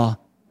that law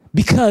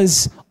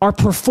because our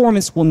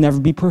performance will never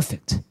be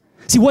perfect.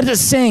 See, what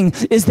it's saying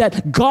is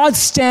that God's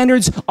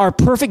standards are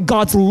perfect,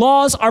 God's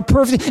laws are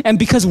perfect, and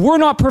because we're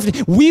not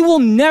perfect, we will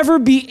never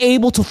be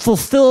able to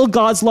fulfill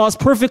God's laws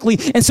perfectly,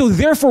 and so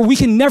therefore we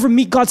can never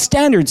meet God's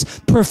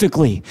standards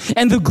perfectly.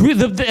 And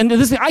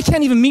this thing, I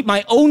can't even meet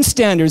my own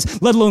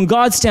standards, let alone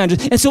God's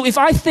standards. And so if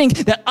I think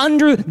that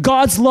under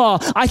God's law,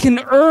 I can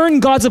earn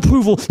God's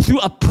approval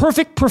through a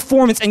perfect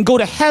performance and go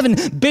to heaven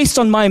based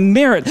on my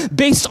merit,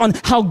 based on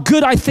how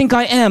good I think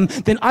I am,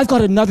 then I've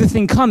got another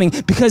thing coming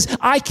because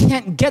I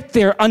can't get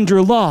there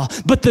under law.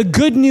 But the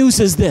good news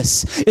is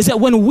this, is that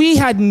when we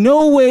had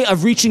no way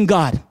of reaching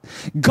God,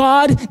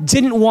 God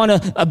didn't want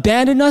to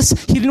abandon us.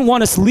 He didn't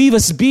want us to leave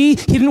us be. He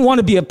didn't want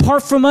to be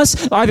apart from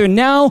us either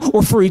now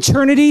or for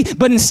eternity,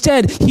 but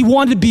instead he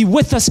wanted to be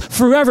with us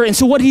forever. And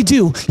so what did he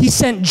do? He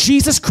sent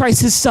Jesus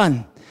Christ, his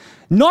son,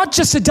 not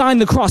just to die on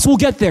the cross, we'll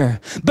get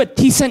there, but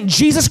he sent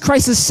Jesus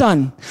Christ, his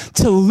son,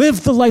 to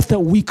live the life that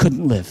we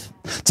couldn't live.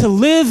 To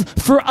live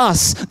for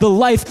us the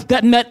life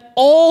that met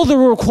all the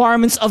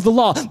requirements of the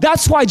law.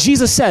 That's why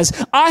Jesus says,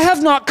 I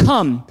have not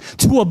come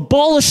to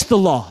abolish the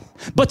law,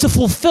 but to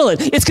fulfill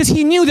it. It's because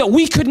he knew that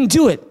we couldn't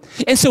do it.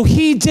 And so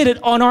he did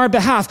it on our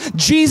behalf.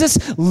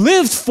 Jesus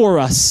lived for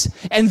us,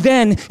 and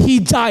then he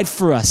died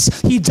for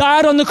us. He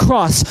died on the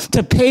cross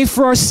to pay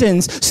for our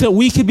sins so that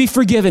we could be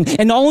forgiven.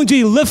 And not only did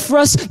he live for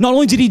us, not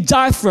only did he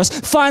die for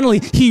us,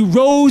 finally, he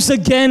rose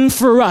again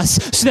for us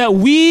so that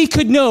we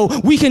could know,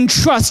 we can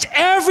trust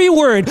every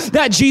word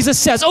that Jesus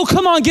says. Oh,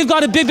 come on, give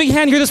God a big, big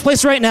hand here in this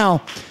place right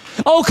now.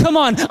 Oh, come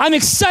on. I'm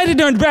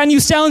excited on a brand new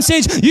sound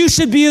stage. You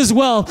should be as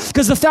well.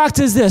 Because the fact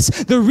is this,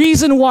 the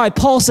reason why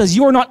Paul says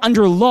you're not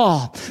under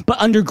law, but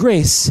under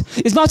grace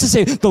is not to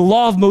say the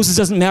law of Moses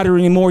doesn't matter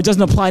anymore. It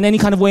doesn't apply in any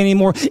kind of way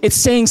anymore. It's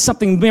saying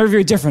something very,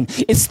 very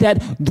different. It's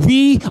that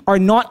we are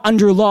not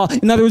under law.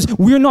 In other words,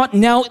 we're not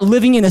now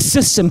living in a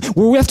system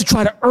where we have to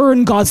try to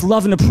earn God's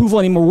love and approval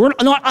anymore. We're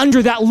not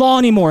under that law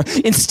anymore.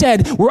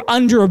 Instead, we're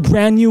under a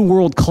brand new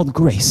world called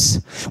grace,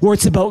 where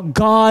it's about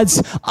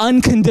God's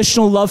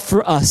unconditional love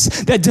for us.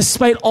 That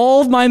despite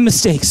all of my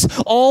mistakes,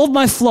 all of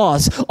my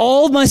flaws,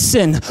 all of my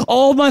sin,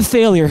 all of my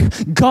failure,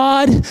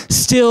 God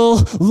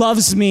still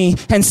loves me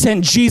and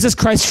sent Jesus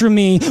Christ for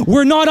me.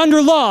 We're not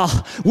under law.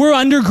 We're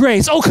under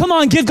grace. Oh, come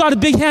on. Give God a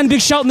big hand,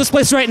 big shout in this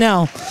place right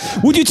now.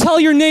 Would you tell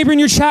your neighbor in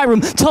your chat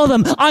room, tell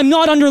them, I'm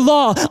not under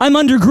law. I'm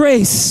under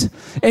grace.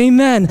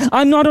 Amen.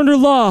 I'm not under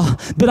law,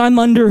 but I'm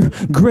under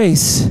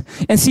grace.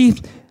 And see,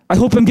 I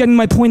hope I'm getting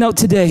my point out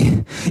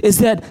today, is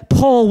that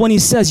Paul, when he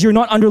says you're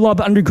not under law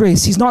but under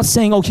grace, he's not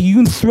saying, okay, you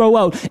can throw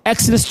out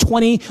Exodus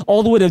 20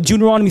 all the way to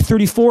Deuteronomy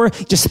 34,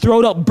 just throw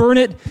it out, burn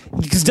it,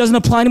 because it doesn't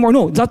apply anymore.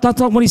 No, that's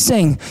not what he's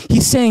saying.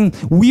 He's saying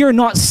we are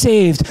not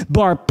saved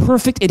by our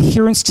perfect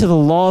adherence to the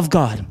law of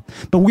God,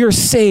 but we are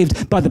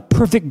saved by the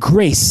perfect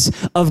grace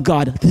of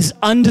God, this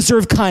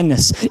undeserved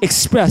kindness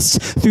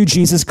expressed through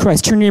Jesus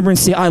Christ. Turn to your neighbor and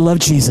say, I love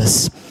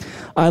Jesus.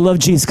 I love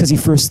Jesus because he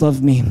first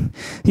loved me.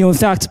 In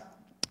fact,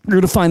 we're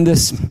going to find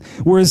this.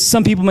 Whereas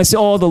some people might say,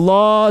 oh, the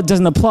law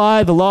doesn't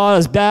apply. The law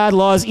is bad.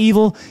 Law is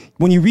evil.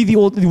 When you read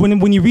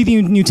when you read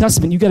the New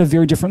Testament, you get a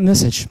very different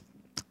message.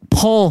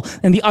 Paul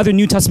and the other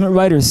New Testament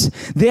writers,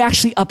 they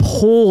actually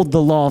uphold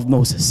the law of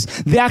Moses.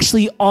 They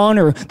actually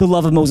honor the law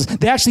of Moses.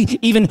 They actually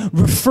even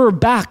refer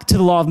back to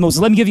the law of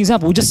Moses. Let me give you an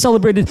example. We just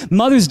celebrated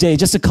Mother's Day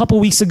just a couple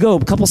weeks ago,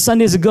 a couple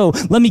Sundays ago.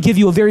 Let me give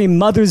you a very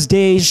Mother's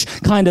Day-ish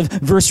kind of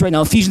verse right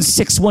now. Ephesians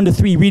 6,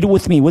 1-3. Read it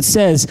with me. What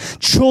says,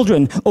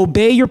 children,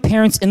 obey your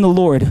parents in the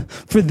Lord,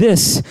 for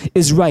this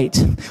is right.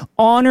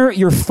 Honor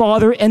your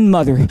father and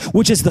mother,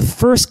 which is the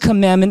first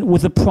commandment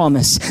with a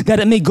promise, that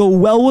it may go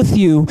well with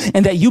you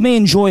and that you may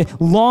enjoy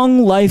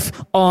long life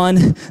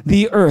on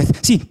the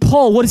earth. See,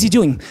 Paul, what is he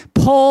doing?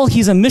 Paul,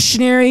 he's a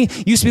missionary,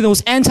 used to be the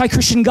most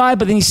anti-Christian guy,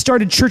 but then he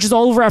started churches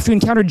all over after he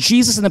encountered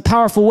Jesus in a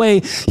powerful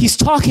way. He's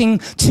talking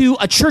to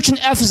a church in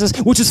Ephesus,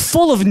 which is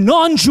full of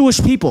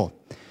non-Jewish people.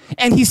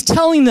 And he's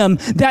telling them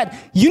that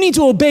you need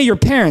to obey your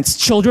parents,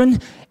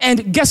 children.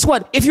 And guess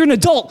what? If you're an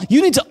adult,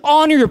 you need to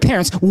honor your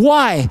parents.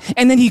 Why?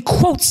 And then he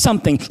quotes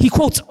something. He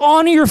quotes,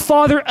 honor your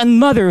father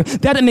and mother,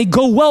 that it may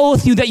go well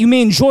with you, that you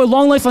may enjoy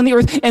long life on the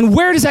earth. And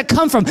where does that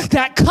come from?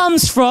 That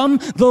comes from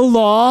the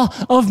law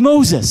of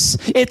Moses.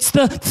 It's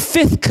the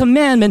fifth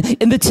commandment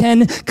in the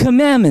 10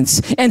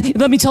 commandments. And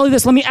let me tell you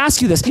this. Let me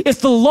ask you this. If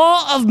the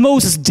law of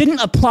Moses didn't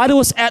apply to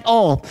us at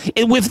all,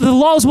 if the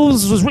law of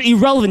Moses was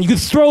irrelevant, you could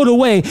throw it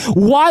away,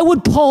 why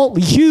would Paul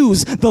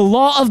use the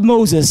law of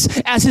Moses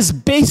as his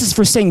basis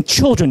for saying,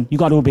 children, you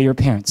got to obey your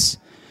parents?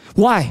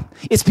 Why?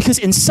 It's because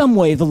in some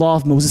way the law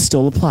of Moses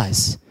still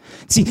applies.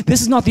 See,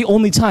 this is not the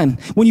only time.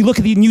 When you look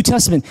at the New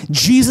Testament,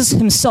 Jesus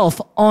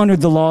himself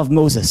honored the law of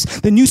Moses.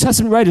 The New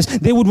Testament writers,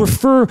 they would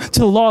refer to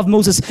the law of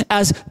Moses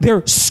as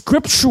their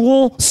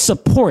scriptural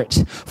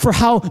support for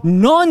how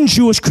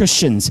non-Jewish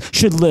Christians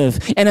should live,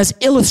 and as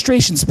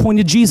illustrations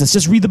pointed to Jesus.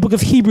 Just read the book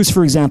of Hebrews,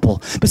 for example.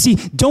 But see,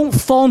 don't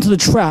fall into the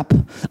trap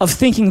of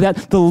thinking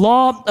that the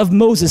law of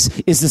Moses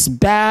is this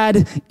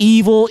bad,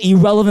 evil,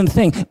 irrelevant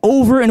thing.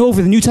 Over and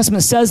over, the New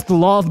Testament says the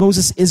law of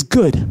Moses is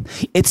good.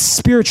 It's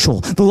spiritual.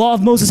 The law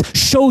of Moses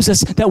shows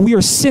us that we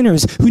are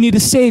sinners who need a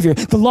Savior.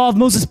 The law of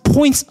Moses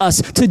points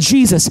us to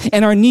Jesus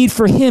and our need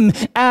for him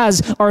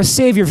as our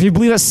Savior. If you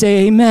believe that,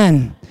 say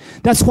amen.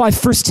 That's why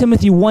 1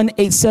 Timothy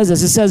 1:8 says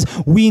this. It says,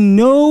 we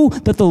know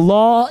that the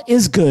law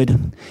is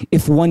good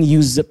if one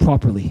uses it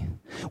properly.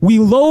 We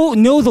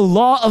know the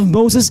law of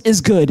Moses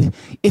is good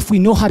if we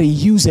know how to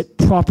use it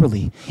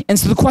properly. And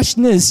so the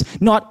question is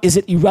not, is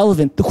it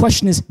irrelevant? The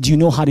question is, do you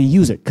know how to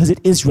use it? Because it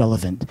is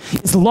relevant.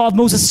 Is the law of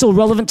Moses still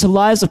relevant to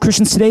lives of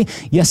Christians today?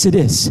 Yes, it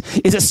is.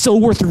 Is it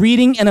still worth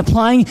reading and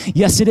applying?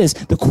 Yes, it is.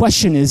 The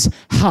question is,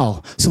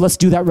 how? So let's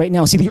do that right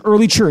now. See, the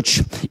early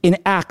church in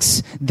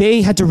Acts,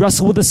 they had to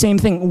wrestle with the same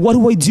thing. What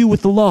do I do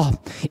with the law?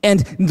 And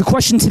the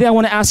question today I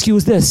want to ask you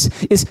is this,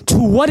 is to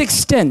what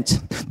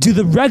extent do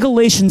the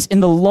regulations in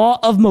the law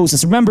of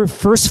Moses, remember,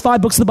 first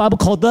 5 books of the Bible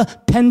called the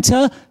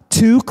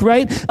Pentateuch,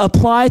 right,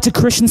 apply to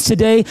Christians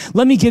today?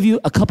 Let me give you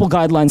a couple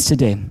guidelines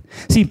today.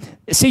 See,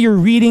 say you're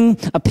reading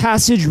a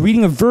passage,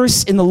 reading a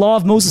verse in the law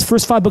of Moses,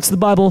 first 5 books of the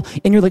Bible,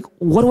 and you're like,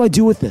 what do I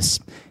do with this?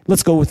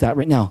 Let's go with that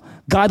right now.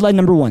 Guideline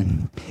number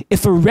 1.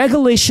 If a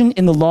regulation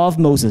in the law of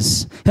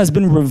Moses has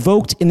been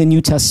revoked in the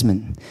New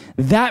Testament,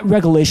 that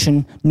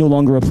regulation no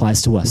longer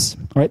applies to us.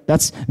 All right,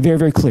 that's very,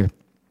 very clear.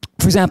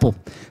 For example,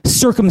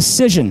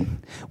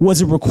 circumcision was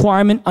a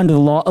requirement under the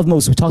law of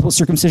Moses. We talked about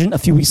circumcision a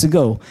few weeks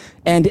ago.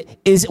 And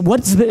you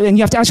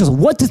have to ask yourself,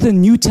 what does the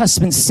New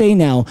Testament say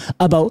now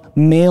about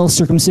male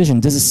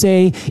circumcision? Does it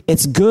say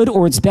it's good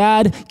or it's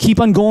bad, keep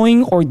on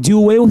going or do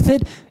away with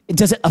it?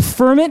 Does it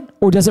affirm it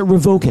or does it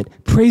revoke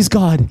it? Praise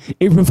God,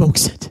 it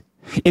revokes it.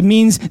 It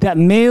means that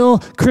male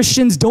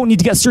Christians don't need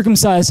to get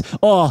circumcised.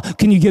 Oh,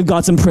 can you give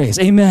God some praise?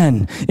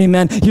 Amen.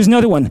 Amen. Here's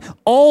another one.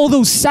 All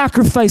those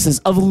sacrifices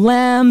of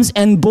lambs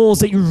and bulls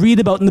that you read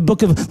about in the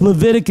book of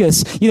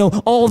Leviticus,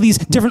 all these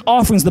different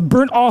offerings, the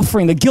burnt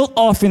offering, the guilt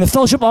offering, the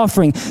fellowship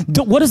offering.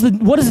 What does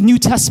the New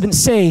Testament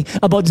say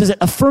about, does it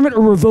affirm it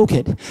or revoke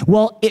it?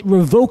 Well, it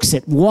revokes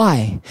it.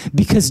 Why?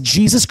 Because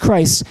Jesus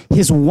Christ,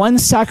 his one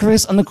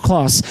sacrifice on the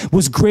cross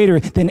was greater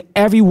than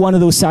every one of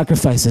those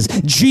sacrifices.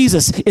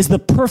 Jesus is the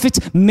perfect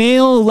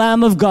male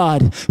Lamb of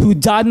God who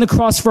died on the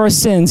cross for our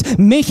sins,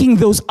 making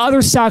those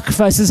other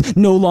sacrifices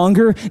no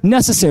longer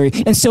necessary.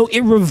 And so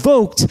it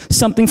revoked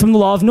something from the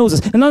law of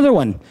Moses. Another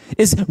one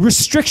is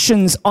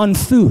restrictions on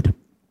food.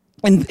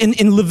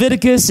 in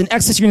Leviticus and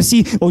Exodus, you're going to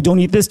see, oh, don't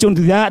eat this, don't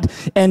do that.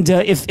 And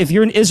if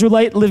you're an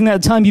Israelite living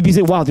at the time, you'd be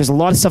saying, wow, there's a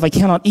lot of stuff I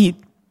cannot eat.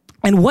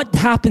 And what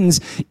happens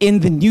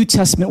in the New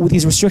Testament with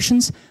these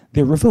restrictions?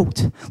 They're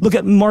revoked. Look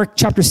at Mark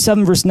chapter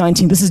 7, verse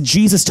 19. This is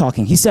Jesus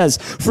talking. He says,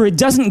 for it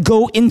doesn't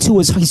go into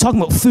he's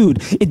talking about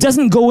food. It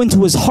doesn't go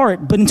into his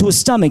heart, but into his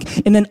stomach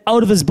and then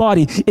out of his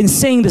body. In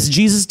saying this,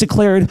 Jesus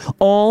declared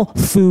all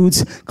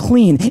foods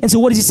clean. And so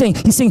what is he saying?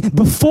 He's saying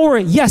before,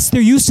 yes,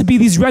 there used to be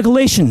these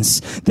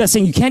regulations that's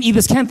saying you can't eat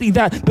this, can't eat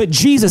that. But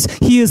Jesus,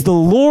 he is the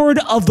Lord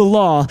of the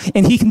law,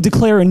 and he can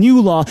declare a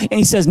new law. And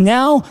he says,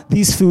 now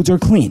these foods are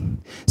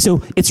clean.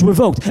 So it's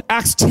revoked.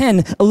 Acts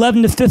 10,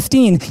 11 to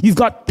 15, you've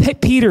got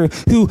Peter,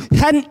 who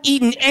hadn't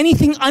eaten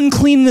anything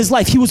unclean in his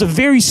life. He was a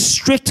very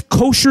strict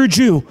kosher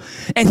Jew.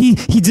 And he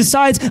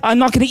decides, I'm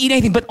not going to eat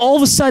anything. But all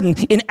of a sudden,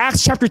 in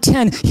Acts chapter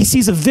 10, he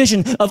sees a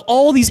vision of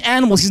all these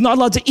animals he's not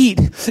allowed to eat.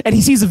 And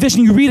he sees a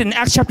vision, you read it in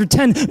Acts chapter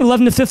 10,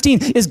 11 to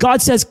 15, is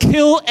God says,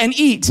 kill and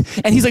eat.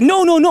 And he's like,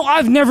 no,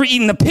 I've never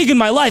eaten a pig in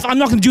my life. I'm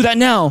not going to do that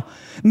now.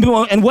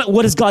 And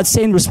what does God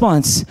say in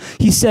response?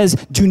 He says,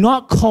 do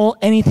not call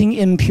anything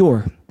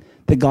impure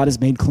that God has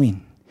made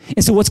clean.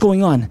 And so what's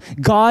going on?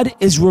 God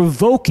is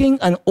revoking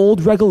an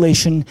old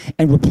regulation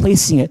and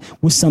replacing it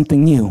with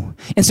something new.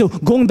 And so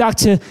going back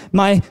to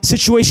my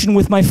situation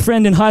with my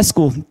friend in high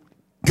school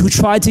who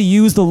tried to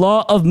use the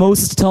law of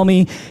Moses to tell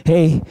me,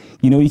 hey,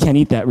 you can't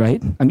eat that,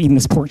 right? I'm eating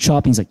this pork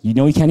chop. And he's like,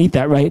 you can't eat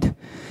that, right?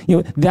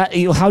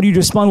 How do you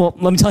respond? Well,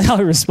 let me tell you how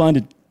I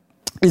responded.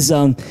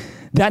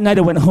 That night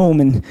I went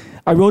home and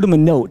I wrote him a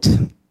note.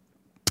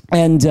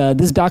 And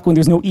this is back when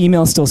there's no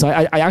email still. So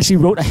I actually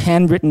wrote a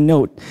handwritten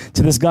note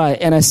to this guy.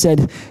 And I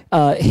said,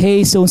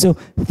 hey, so-and-so,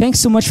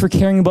 thanks so much for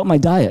caring about my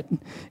diet.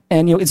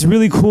 And, it's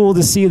really cool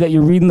to see that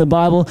you're reading the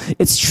Bible.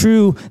 It's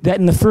true that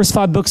in the first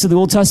 5 books of the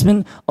Old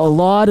Testament, a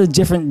lot of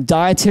different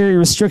dietary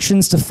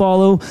restrictions to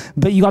follow.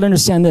 But you got to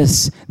understand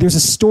this. There's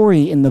a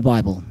story in the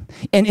Bible.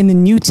 And in the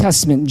New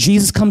Testament,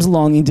 Jesus comes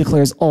along and he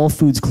declares all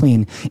foods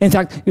clean. In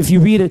fact, if you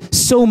read it,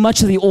 so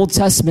much of the Old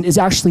Testament is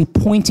actually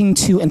pointing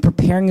to and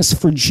preparing us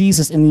for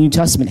Jesus in the New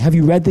Testament. Have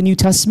you read the New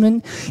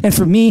Testament? And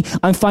for me,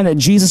 I find that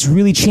Jesus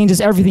really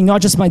changes everything,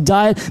 not just my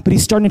diet, but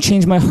he's starting to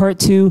change my heart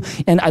too.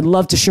 And I'd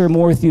love to share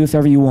more with you if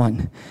ever you want.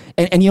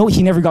 And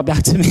he never got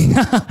back to me.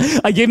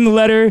 I gave him the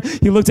letter.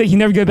 He looked at it. He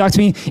never got back to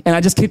me. And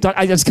I just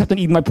kept on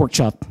eating my pork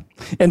chop.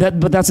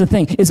 But that's the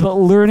thing. It's about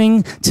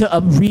learning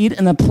to read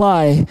and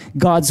apply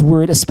God's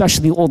word,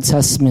 especially the Old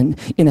Testament,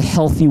 in a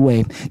healthy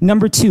way.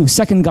 Number 2,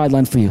 second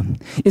guideline for you,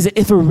 is that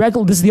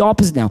this is the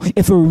opposite now.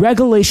 If a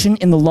regulation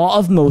in the law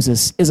of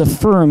Moses is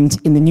affirmed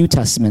in the New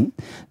Testament,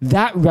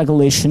 that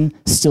regulation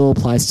still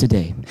applies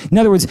today. In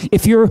other words,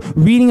 if you're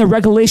reading a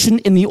regulation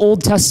in the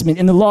Old Testament,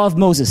 in the law of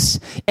Moses,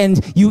 and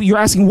you're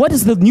asking, what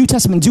does the New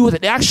Testament do with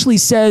it? It actually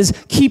says,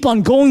 keep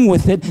on going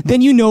with it.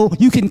 Then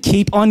you can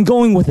keep on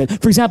going with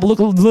it. For example, look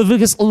at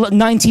Leviticus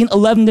 19,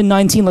 11 to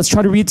 19. Let's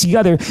try to read it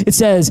together. It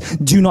says,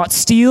 do not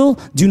steal,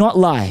 do not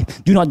lie,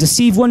 do not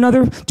deceive one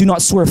another, do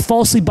not swear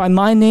falsely by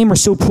my name or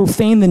so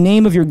profane the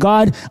name of your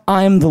God.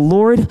 I am the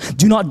Lord.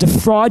 Do not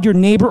defraud your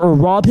neighbor or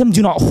rob him.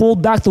 Do not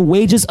hold back the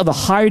wages of a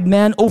hired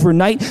man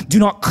overnight. Do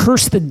not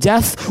curse the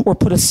deaf or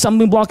put a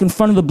stumbling block in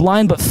front of the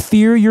blind, but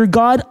fear your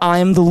God. I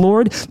am the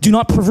Lord. Do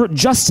not pervert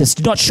justice.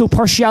 Do not show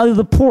partiality to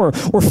the poor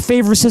or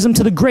favoritism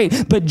to the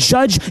great, but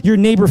judge your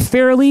neighbor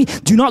fairly.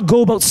 Do not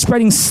go about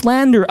spreading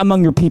slander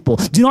among your people.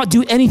 Do not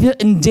do anything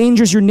that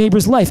endangers your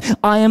neighbor's life.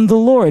 I am the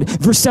Lord.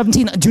 Verse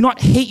 17, do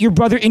not hate your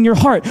brother in your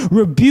heart.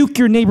 Rebuke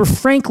your neighbor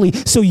frankly,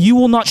 so you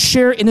will not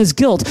share in his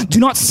guilt. Do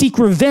not seek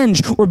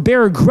revenge or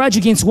bear a grudge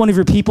against one of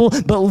your people,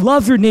 but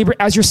love your neighbor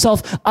as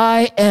yourself.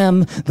 I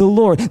am the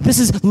Lord. This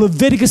is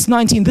Leviticus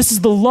 19. This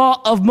is the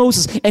law of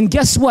Moses. And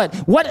guess what?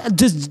 What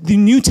does the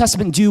New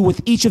Testament do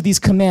with each of these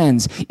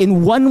commands?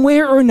 In one way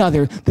or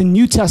another, the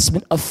New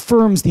Testament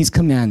affirms these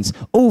commands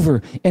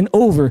over and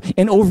over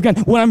and over again.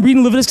 When I'm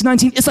reading Leviticus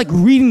 19, it's like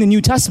reading the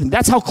New Testament.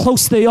 That's how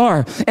close they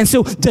are. And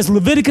so does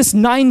Leviticus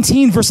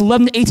 19 verse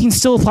 11 to 18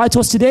 still apply to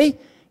us today?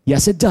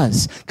 Yes, it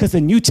does, because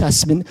the New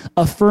Testament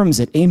affirms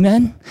it.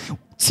 Amen?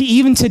 See,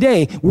 even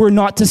today, we're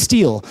not to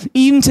steal.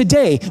 Even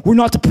today, we're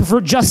not to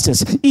pervert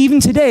justice. Even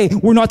today,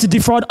 we're not to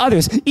defraud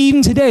others.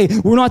 Even today,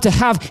 we're not to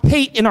have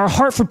hate in our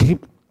heart for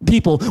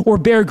people or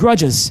bear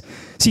grudges.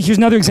 See, here's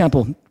another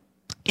example.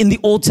 In the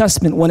Old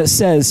Testament, when it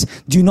says,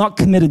 do not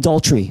commit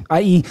adultery,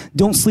 i.e.,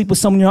 don't sleep with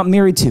someone you're not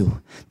married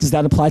to, does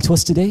that apply to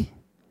us today?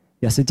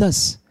 Yes, it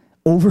does.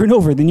 Over and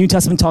over, the New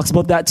Testament talks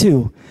about that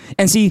too.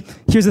 And see,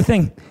 here's the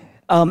thing.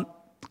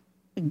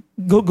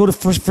 Go to,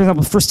 for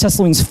example, 1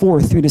 Thessalonians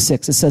 4, 3 to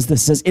 6. It says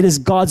this, it says, it is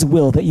God's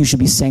will that you should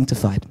be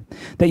sanctified,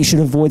 that you should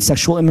avoid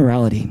sexual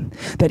immorality,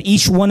 that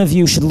each one of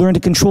you should learn to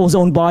control his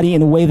own body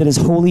in a way that is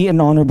holy and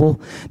honorable,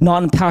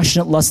 not in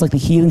passionate lust like the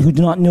heathen who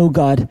do not know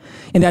God,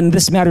 and that in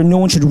this matter no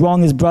one should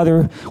wrong his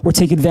brother or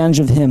take advantage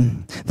of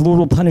him. The Lord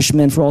will punish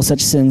men for all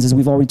such sins, as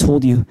we've already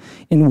told you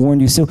and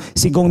warned you. So,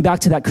 see, going back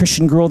to that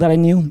Christian girl that I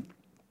knew,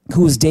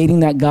 who was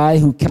dating that guy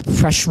who kept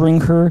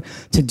pressuring her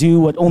to do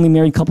what only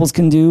married couples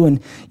can do. And,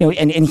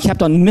 and he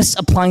kept on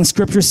misapplying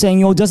scripture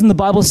saying, doesn't the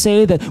Bible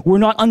say that we're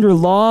not under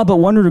law, but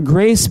we're under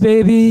grace,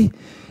 baby?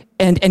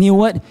 And you know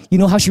what? You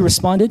know how she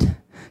responded?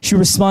 She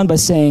responded by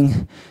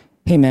saying,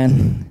 hey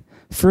man,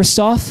 first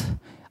off,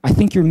 I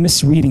think you're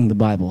misreading the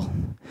Bible.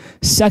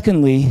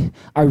 Secondly,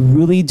 I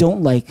really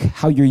don't like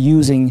how you're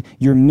using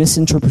your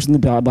misinterpretation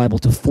of the Bible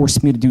to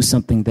force me to do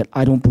something that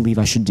I don't believe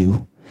I should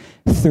do.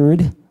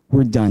 Third,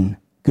 we're done.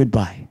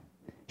 Goodbye.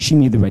 She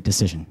made the right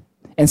decision.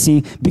 And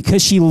see,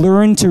 because she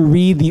learned to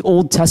read the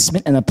Old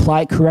Testament and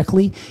apply it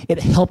correctly, it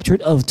helped her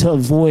to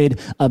avoid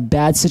a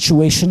bad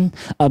situation,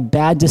 a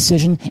bad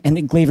decision, and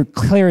it gave her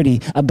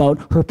clarity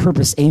about her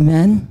purpose.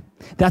 Amen?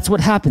 That's what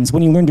happens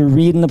when you learn to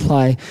read and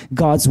apply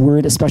God's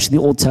word, especially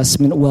the Old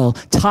Testament, well.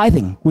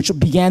 Tithing, which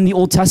began the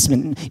Old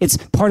Testament, it's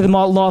part of the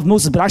law of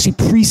Moses, but actually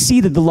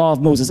preceded the law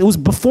of Moses. It was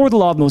before the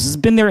law of Moses.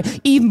 It's been there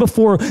even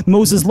before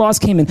Moses' laws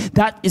came in.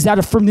 Is that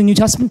affirmed in the New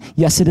Testament?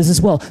 Yes, it is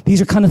as well.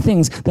 These are kind of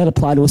things that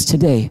apply to us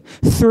today.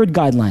 Third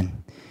guideline.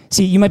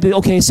 See, you might be,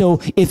 okay,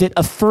 so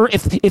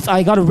if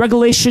I got a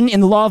regulation in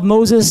the law of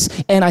Moses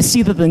and I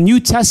see that the New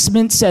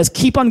Testament says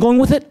keep on going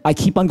with it, I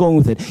keep on going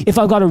with it. If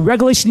I've got a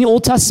regulation in the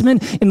Old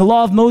Testament in the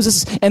law of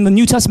Moses and the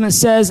New Testament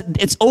says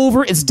it's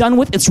over, it's done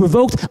with, it's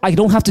revoked, I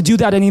don't have to do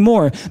that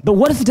anymore. But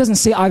what if it doesn't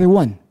say either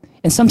one?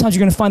 And sometimes you're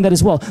going to find that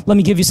as well. Let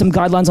me give you some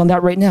guidelines on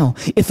that right now.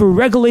 If a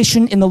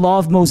regulation in the law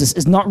of Moses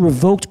is not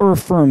revoked or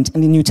affirmed in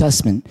the New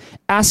Testament,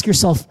 ask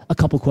yourself a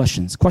couple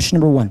questions. Question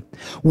number 1,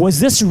 was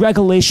this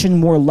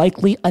regulation more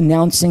likely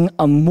announcing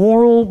a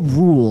moral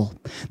rule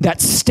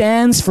that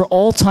stands for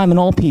all time and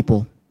all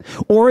people?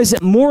 Or is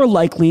it more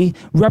likely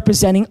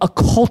representing a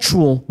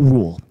cultural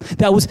rule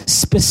that was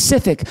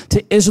specific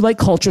to Israelite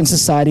culture and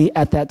society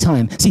at that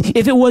time? See,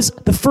 if it was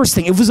the first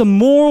thing, if it was a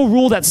moral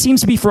rule that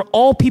seems to be for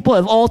all people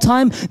of all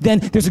time, then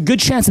there's a good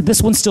chance that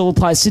this one still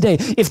applies today.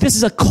 If this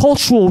is a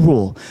cultural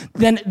rule,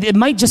 then it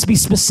might just be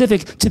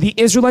specific to the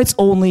Israelites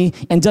only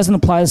and doesn't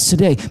apply to us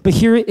today. But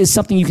here is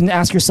something you can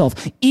ask yourself.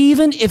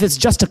 Even if it's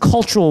just a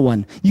cultural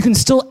one, you can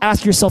still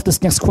ask yourself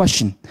this next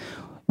question.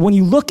 When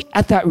you look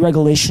at that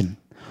regulation,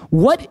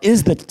 what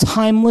is the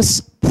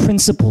timeless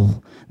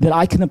principle that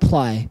I can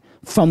apply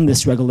from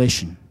this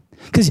regulation?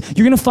 Because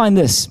you're going to find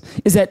this,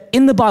 is that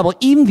in the Bible,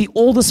 even the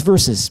oldest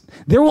verses,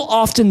 there will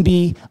often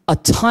be a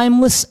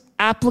timeless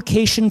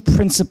application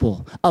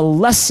principle, a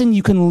lesson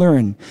you can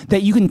learn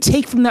that you can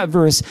take from that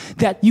verse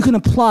that you can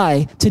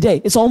apply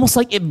today. It's almost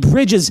like it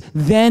bridges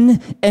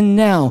then and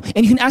now.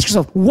 And you can ask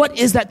yourself, what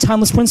is that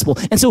timeless principle?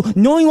 And so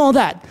knowing all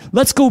that,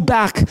 let's go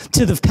back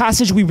to the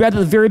passage we read at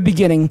the very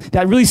beginning,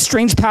 that really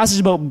strange passage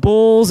about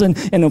bulls and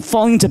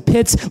falling into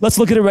pits. Let's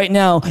look at it right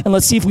now and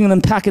let's see if we can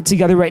unpack it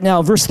together right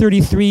now. Verse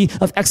 33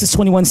 of Exodus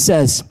 21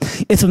 says,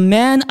 if a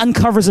man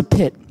uncovers a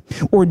pit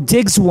or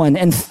digs one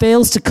and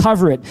fails to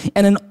cover it,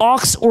 and an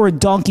ox or a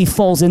donkey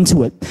falls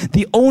into it,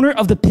 the owner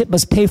of the pit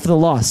must pay for the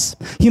loss.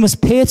 He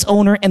must pay its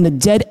owner, and the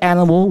dead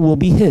animal will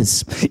be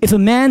his. If a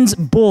man's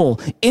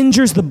bull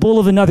injures the bull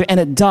of another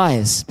and it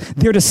dies,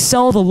 they're to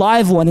sell the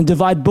live one and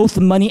divide both the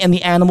money and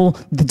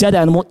the dead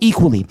animal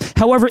equally.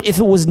 However, if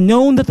it was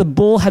known that the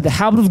bull had the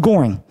habit of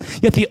goring,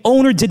 yet the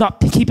owner did not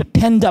keep it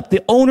penned up,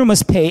 the owner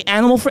must pay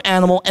animal for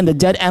animal, and the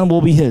dead animal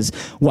will be his.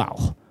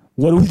 Wow.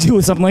 What do we do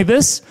with something like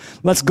this?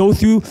 Let's go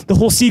through the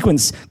whole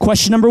sequence.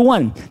 Question number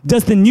 1,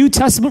 does the New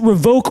Testament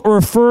revoke or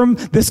affirm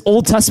this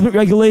Old Testament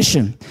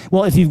regulation?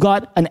 Well, if you've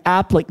got an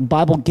app like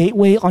Bible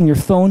Gateway on your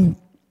phone,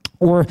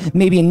 or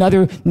maybe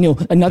another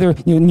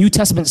New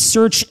Testament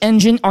search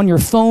engine on your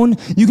phone,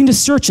 you can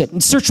just search it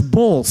and search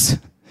bulls,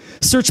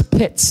 search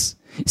pits.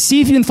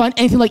 See if you can find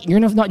anything like it. You're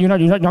not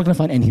going to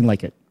find anything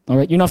like it. All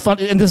right, you're not fun.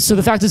 And so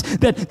the fact is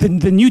that the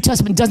New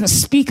Testament doesn't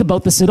speak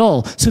about this at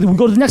all. So then we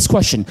go to the next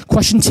question.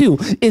 Question 2,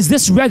 is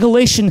this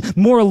regulation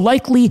more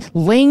likely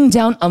laying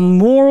down a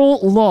moral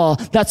law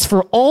that's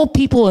for all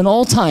people in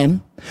all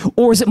time,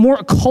 or is it more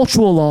a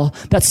cultural law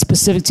that's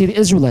specific to the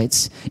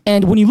Israelites?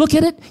 And when you look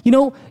at it,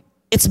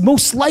 it's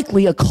most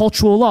likely a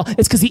cultural law.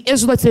 It's because the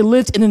Israelites, they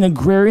lived in an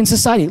agrarian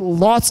society,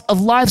 lots of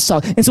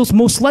livestock. And so it's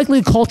most likely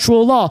a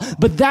cultural law.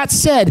 But that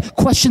said,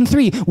 question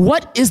 3,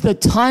 what is the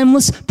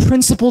timeless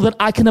principle that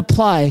I can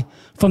apply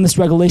from this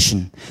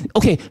regulation?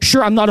 Okay,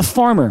 sure, I'm not a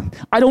farmer.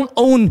 I don't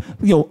own,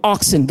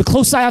 oxen. The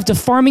closest I have to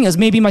farming is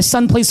maybe my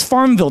son plays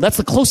Farmville. That's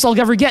the closest I'll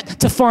ever get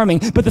to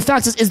farming. But the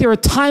fact is there a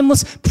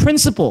timeless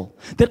principle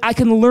that I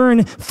can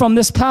learn from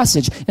this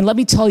passage? And let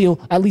me tell you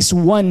at least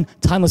one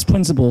timeless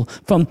principle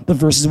from the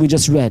verses we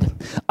just read.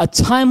 A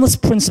timeless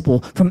principle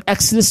from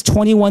Exodus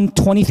 21,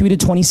 23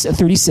 to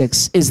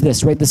 36 is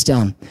this. Write this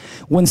down.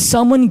 When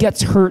someone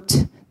gets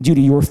hurt due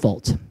to your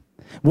fault,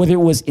 whether it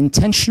was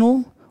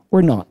intentional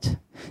or not,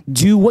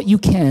 do what you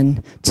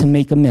can to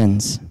make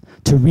amends,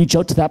 to reach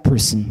out to that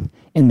person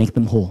and make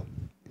them whole.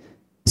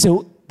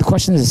 So the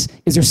question is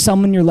there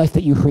someone in your life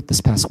that you hurt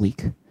this past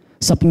week?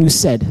 Something you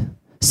said,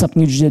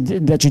 something you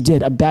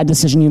did, a bad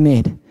decision you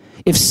made?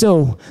 If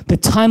so, the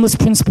timeless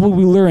principle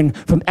we learn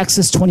from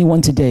Exodus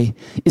 21 today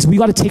is we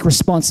got to take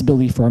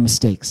responsibility for our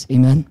mistakes.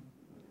 Amen?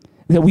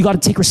 that we got to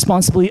take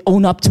responsibility,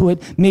 own up to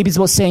it. Maybe it's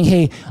about saying,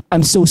 hey,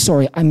 I'm so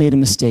sorry, I made a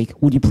mistake.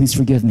 Would you please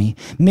forgive me?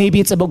 Maybe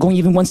it's about going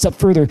even one step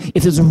further.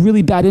 If there's a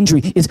really bad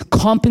injury, it's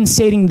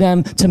compensating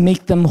them to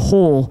make them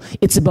whole.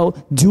 It's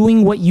about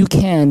doing what you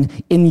can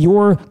in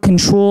your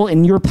control,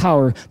 in your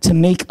power, to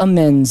make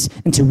amends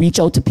and to reach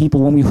out to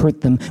people when we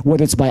hurt them,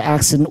 whether it's by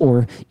accident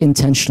or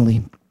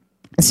intentionally.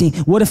 And see,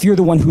 what if you're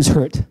the one who's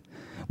hurt?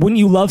 Wouldn't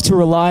you love to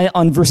rely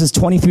on verses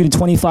 23 to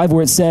 25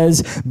 where it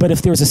says, but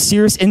if there's a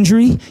serious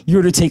injury,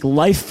 you're to take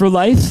life for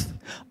life,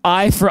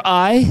 eye for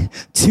eye,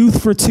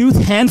 tooth for tooth,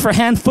 hand for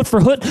hand, foot for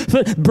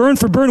foot, burn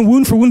for burn,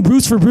 wound for wound,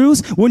 bruise for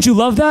bruise? Wouldn't you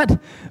love that?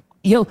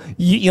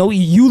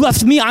 You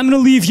left me, I'm going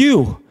to leave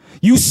you.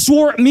 You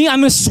swore at me,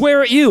 I'm going to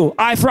swear at you.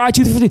 Eye for eye,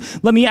 tooth for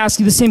tooth. Let me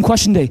ask you the same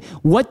question today.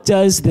 What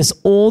does this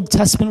Old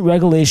Testament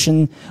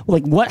regulation,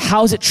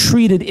 how is it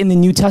treated in the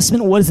New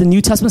Testament? What does the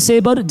New Testament say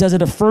about it? Does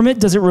it affirm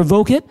it? Does it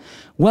revoke it?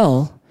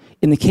 Well,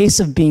 in the case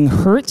of being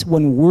hurt,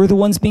 when we're the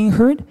ones being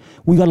hurt,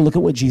 we got to look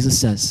at what Jesus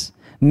says.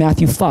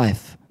 Matthew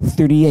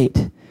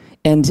 5:38.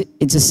 And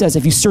it just says,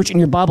 if you search in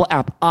your Bible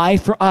app, eye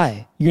for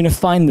eye, you're going to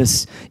find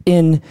this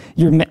in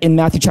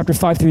Matthew chapter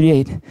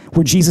 5:38,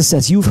 where Jesus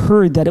says, you've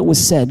heard that it was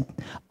said,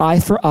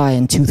 eye for eye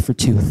and tooth for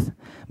tooth.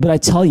 But I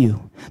tell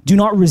you, do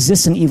not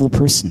resist an evil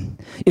person.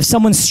 If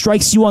someone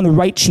strikes you on the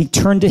right cheek,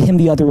 turn to him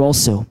the other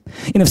also.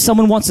 And if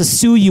someone wants to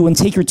sue you and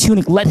take your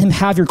tunic, let him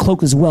have your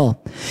cloak as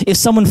well. If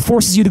someone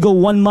forces you to go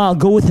 1 mile,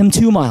 go with him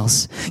 2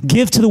 miles.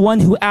 Give to the one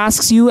who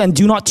asks you, and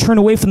do not turn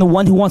away from the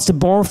one who wants to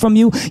borrow from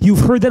you. You've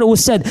heard that it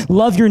was said,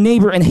 love your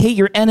neighbor and hate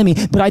your enemy.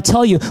 But I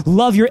tell you,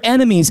 love your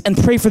enemies and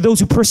pray for those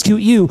who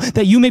persecute you,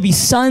 that you may be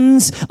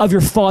sons of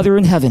your Father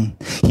in heaven.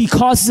 He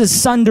causes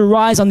his sun to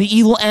rise on the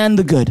evil and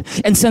the good,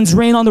 and sends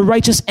rain on the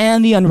righteous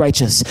and the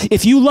unrighteous.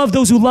 If you love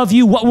those who love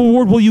you, what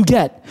reward will you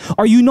get?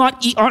 Are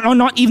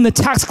not even the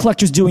tax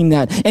collectors doing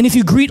that? And if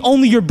you greet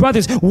only your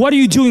brothers, what are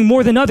you doing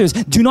more than others?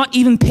 Do not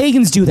even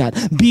pagans do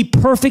that? Be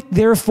perfect,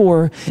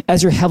 therefore,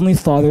 as your heavenly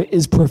Father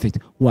is perfect.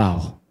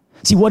 Wow.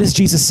 See, what is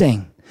Jesus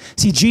saying?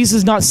 See, Jesus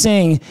is not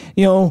saying,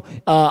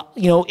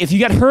 if you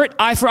get hurt,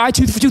 eye for eye,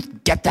 tooth for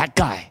tooth, get that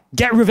guy.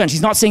 Get revenge.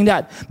 He's not saying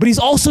that. But he's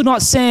also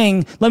not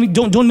saying,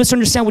 don't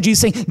misunderstand what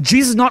Jesus is saying.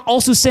 Jesus is not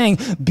also saying,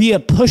 be a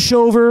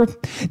pushover.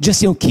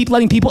 Just, keep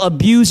letting people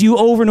abuse you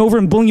over and over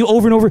and bullying you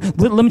over and over.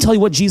 Let me tell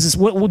you what Jesus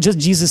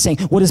is saying,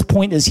 what his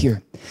point is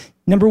here.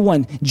 Number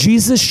one,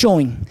 Jesus is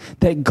showing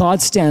that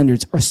God's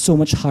standards are so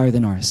much higher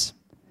than ours.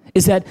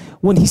 Is that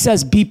when he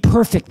says, be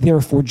perfect,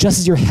 therefore, just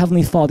as your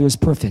heavenly Father is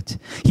perfect.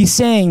 He's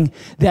saying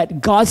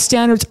that God's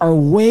standards are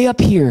way up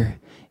here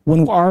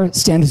when our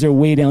standards are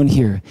way down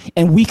here.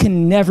 And we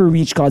can never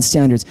reach God's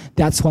standards.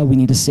 That's why we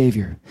need a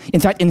Savior. In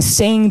fact, in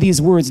saying these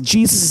words,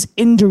 Jesus is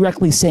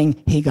indirectly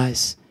saying, hey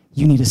guys,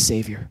 you need a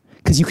Savior,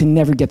 because you can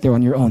never get there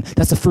on your own.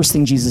 That's the first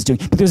thing Jesus is doing.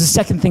 But there's a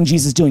second thing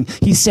Jesus is doing.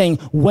 He's saying,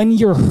 when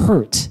you're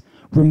hurt,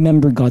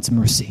 remember God's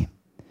mercy.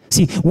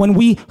 See, when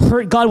we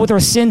hurt God with our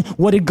sin,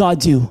 what did God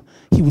do?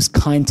 He was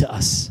kind to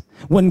us.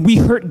 When we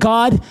hurt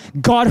God,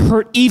 God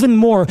hurt even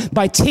more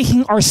by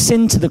taking our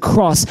sin to the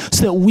cross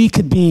so that we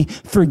could be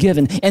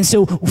forgiven. And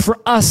so for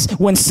us,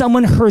 when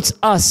someone hurts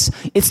us,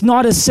 it's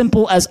not as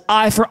simple as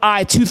eye for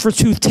eye, tooth for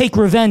tooth, take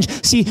revenge.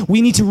 See,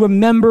 we need to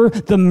remember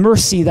the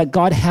mercy that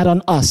God had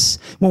on us.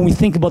 When we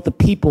think about the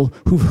people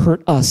who've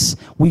hurt us,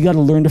 we got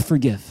to learn to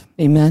forgive.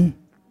 Amen?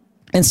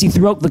 And see,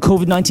 throughout the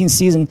COVID-19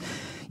 season,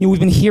 we've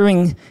been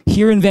hearing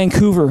here in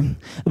Vancouver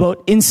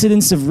about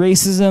incidents of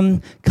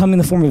racism coming in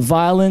the form of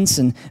violence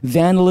and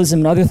vandalism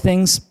and other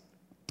things.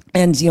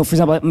 And, for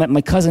example,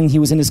 my cousin, he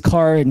was in his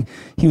car and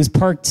he was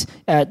parked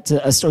at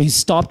a store. He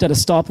stopped at a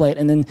stoplight,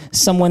 and then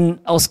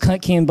someone else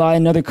came by,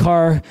 another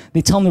car.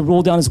 They tell him to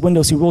roll down his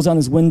window, so he rolls down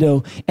his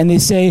window, and they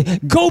say,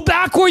 go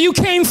back where you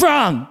came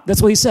from.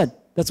 That's what he said.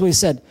 That's what he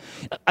said.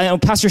 I know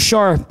Pastor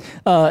Shar,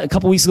 a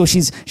couple weeks ago,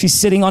 she's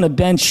sitting on a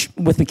bench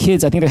with the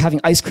kids. I think they're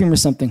having ice cream or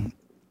something.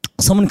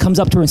 Someone comes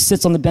up to her and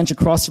sits on the bench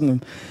across from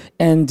them,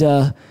 and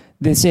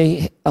they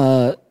say,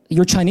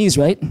 you're Chinese,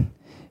 right?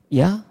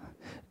 Yeah.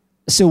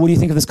 So what do you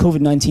think of this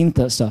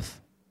COVID-19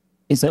 stuff?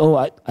 It's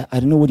like, I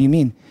don't know, what do you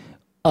mean?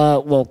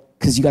 Well,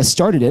 because you guys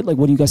started it,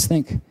 what do you guys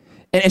think?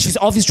 And she's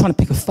obviously trying to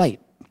pick a fight.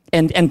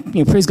 And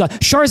praise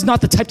God, Shar is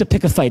not the type to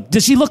pick a fight.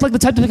 Does she look like the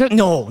type to pick a fight?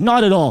 No,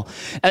 not at all.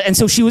 And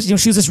so she was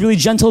just really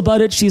gentle about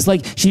it. She's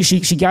like, she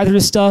gathered her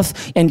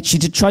stuff, and she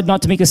tried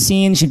not to make a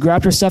scene. She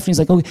grabbed her stuff, and he's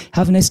like, oh,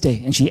 have a nice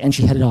day. And she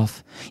headed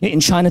off. In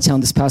Chinatown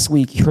this past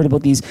week, you heard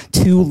about these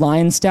 2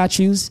 lion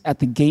statues at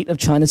the gate of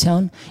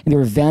Chinatown, and they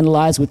were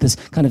vandalized with this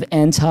kind of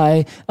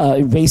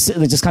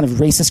anti-racist, just kind of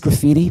racist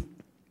graffiti.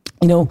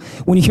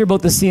 When you hear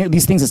about these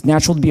things, it's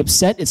natural to be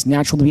upset. It's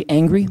natural to be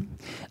angry.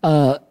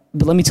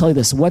 But let me tell you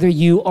this, whether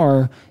you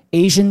are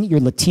Asian, you're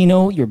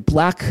Latino, you're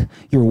black,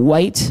 you're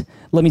white,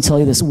 let me tell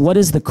you this, what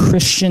is the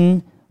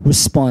Christian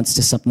response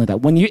to something like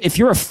that? If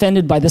you're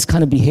offended by this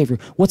kind of behavior,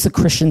 what's the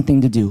Christian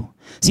thing to do?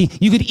 See,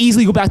 you could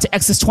easily go back to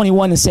Exodus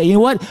 21 and say, you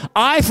know what?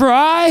 Eye for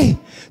eye,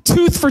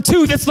 tooth for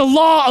tooth. It's the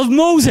law of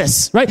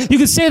Moses, right? You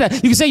could say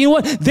that. You could say, you know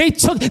what? They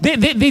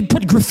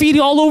put graffiti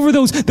all over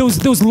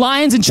those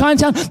lions in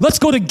Chinatown. Let's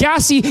go to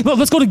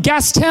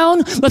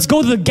Gastown. Let's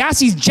go to the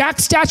Gassy Jack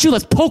statue.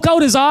 Let's poke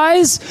out his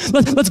eyes.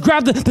 Let's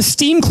grab the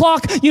steam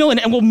clock,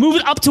 and we'll move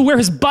it up to where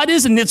his butt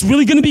is, and it's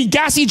really going to be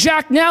Gassy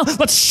Jack now.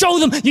 Let's show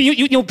them.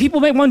 People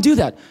may want to do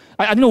that.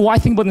 I don't know why I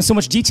think about it in so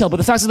much detail, but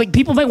the fact is, like,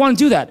 people might want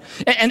to do that.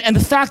 And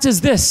the fact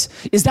is this,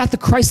 is that the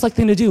Christ-like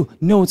thing to do?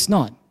 No, it's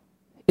not.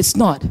 It's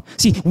not.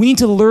 See, we need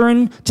to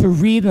learn to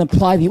read and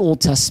apply the Old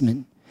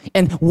Testament.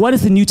 And what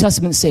does the New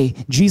Testament say?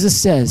 Jesus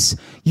says,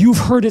 you've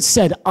heard it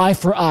said, eye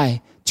for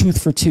eye,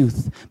 tooth for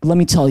tooth. But let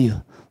me tell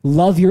you,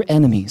 love your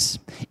enemies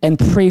and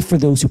pray for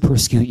those who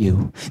persecute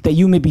you, that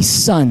you may be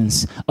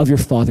sons of your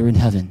Father in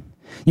heaven.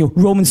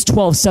 Romans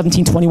 12,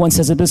 17, 21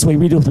 says it this way.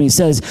 Read it with me. It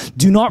says,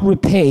 do not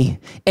repay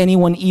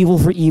anyone evil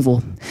for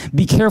evil.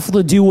 Be careful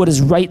to do what is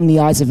right in the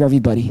eyes of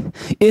everybody.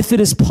 If it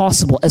is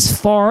possible, as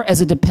far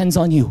as it depends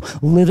on you,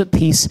 live at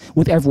peace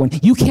with everyone.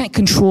 You can't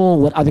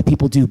control what other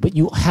people do, but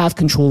you have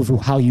control over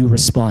how you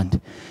respond.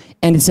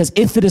 And it says,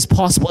 if it is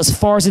possible, as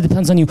far as it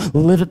depends on you,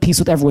 live at peace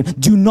with everyone.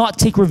 Do not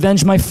take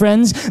revenge, my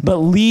friends, but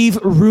leave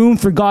room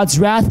for God's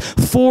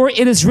wrath. For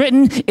it is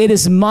written, it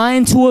is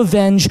mine to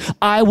avenge.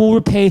 I will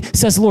repay,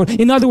 says the Lord.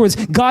 In other words,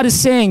 God is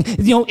saying,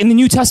 in the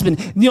New Testament,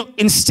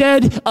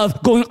 instead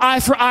of going eye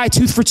for eye,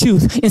 tooth for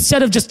tooth,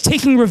 instead of just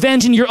taking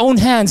revenge in your own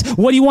hands,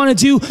 what do you want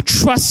to do?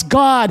 Trust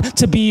God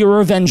to be your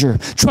avenger.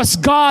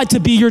 Trust God to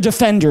be your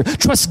defender.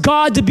 Trust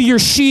God to be your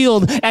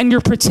shield and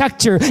your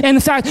protector. And in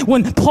fact,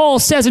 when Paul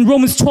says in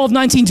Romans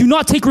 12:19, do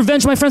not take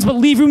revenge, my friends, but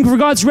leave room for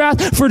God's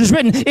wrath, for it is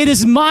written, it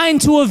is mine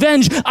to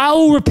avenge, I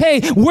will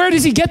repay. Where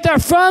does he get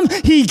that from?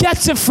 He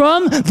gets it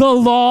from the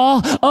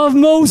law of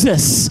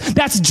Moses.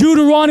 That's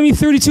Deuteronomy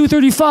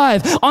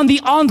 32:35. On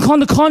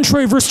the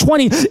contrary, verse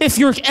 20, if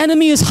your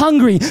enemy is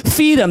hungry,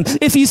 feed him.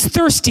 If he's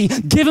thirsty,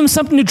 give him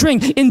something to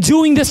drink. In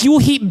doing this, you will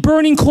heap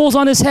burning coals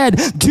on his head.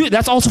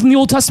 That's also from the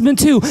Old Testament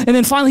too. And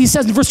then finally he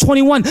says in verse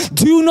 21,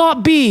 do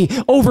not be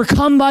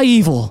overcome by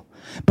evil,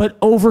 but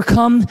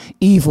overcome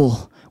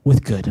evil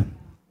with good.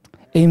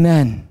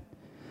 Amen.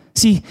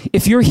 See,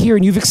 if you're here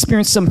and you've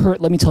experienced some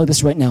hurt, let me tell you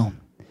this right now.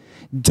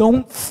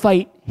 Don't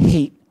fight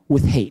hate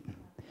with hate.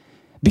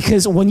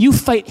 Because when you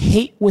fight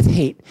hate with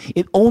hate,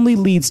 it only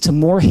leads to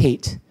more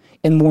hate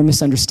and more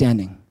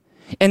misunderstanding.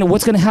 And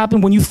what's going to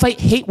happen when you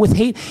fight hate with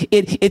hate,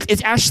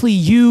 it's actually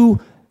you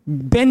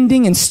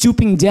bending and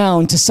stooping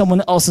down to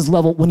someone else's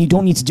level when you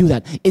don't need to do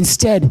that.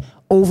 Instead,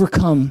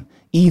 overcome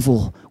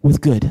evil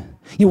with good.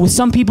 With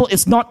some people,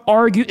 it's not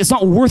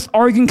worth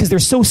arguing because they're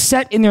so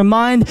set in their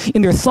mind,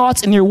 in their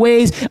thoughts, in their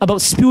ways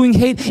about spewing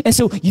hate. And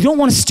so you don't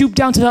want to stoop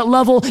down to that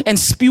level and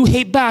spew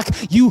hate back.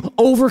 You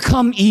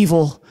overcome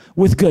evil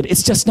with good.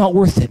 It's just not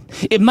worth it.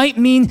 It might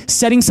mean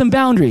setting some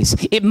boundaries.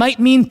 It might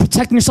mean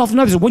protecting yourself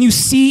from others. When you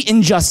see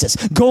injustice,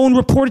 go and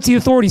report it to the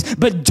authorities,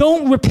 but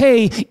don't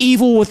repay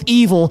evil with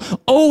evil.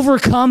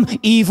 Overcome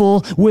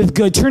evil with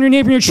good. Turn your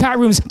neighbor in your chat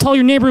rooms. Tell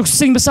your neighbor who's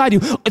sitting beside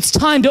you, it's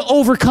time to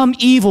overcome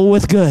evil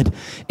with good.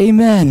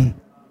 Amen.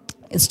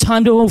 It's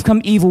time to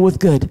overcome evil with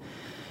good.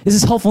 Is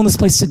this helpful in this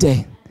place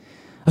today?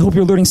 I hope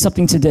you're learning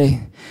something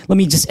today. Let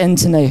me just end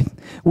tonight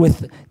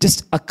with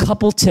just a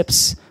couple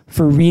tips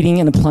for reading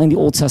and applying the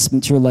Old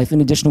Testament to your life, in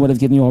addition to what I've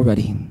given you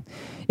already.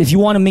 If you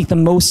want to make the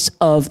most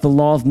of the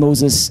law of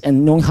Moses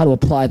and knowing how to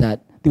apply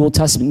that, the Old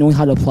Testament, knowing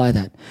how to apply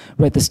that,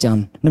 write this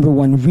down. Number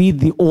one,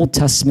 read the Old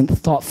Testament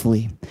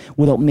thoughtfully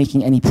without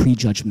making any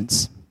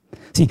prejudgments.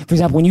 See, for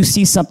example, when you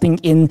see something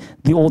in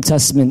the Old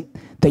Testament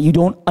that you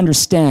don't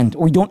understand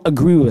or you don't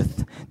agree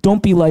with,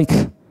 don't be like,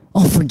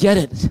 oh, forget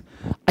it.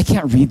 I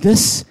can't read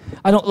this.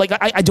 I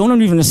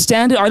don't even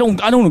understand it. I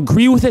don't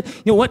agree with it.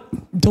 You know what?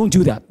 Don't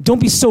do that. Don't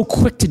be so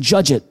quick to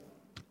judge it.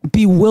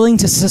 Be willing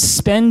to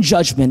suspend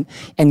judgment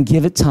and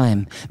give it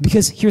time.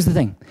 Because here's the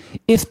thing.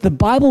 If the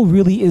Bible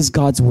really is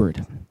God's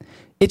word,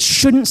 it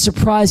shouldn't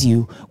surprise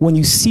you when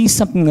you see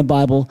something in the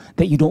Bible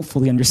that you don't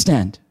fully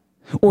understand.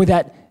 Or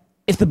that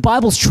if the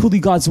Bible's truly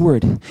God's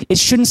word, it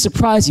shouldn't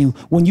surprise you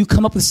when you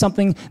come up with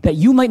something that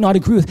you might not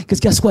agree with. Because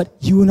guess what?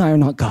 You and I are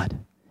not God.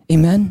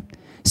 Amen?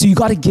 So you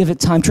got to give it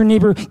time. Turn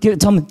neighbor, tell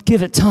them,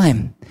 give it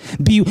time.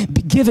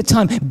 Give it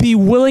time. Be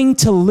willing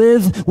to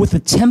live with the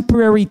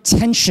temporary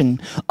tension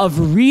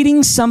of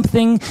reading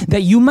something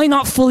that you might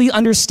not fully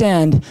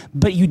understand,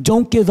 but you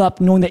don't give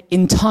up knowing that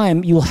in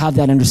time you'll have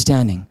that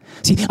understanding.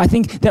 See, I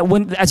think that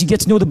as you get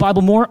to know the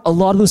Bible more, a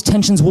lot of those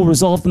tensions will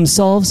resolve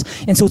themselves.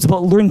 And so it's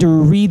about learning to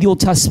read the Old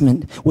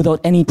Testament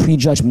without any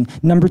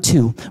prejudgment. Number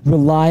two,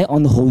 rely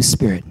on the Holy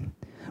Spirit.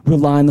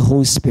 Rely on the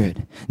Holy Spirit.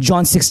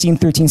 John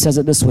 16:13 says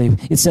it this way.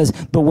 It says,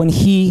 but when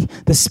he,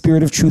 the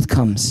Spirit of truth,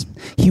 comes,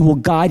 he will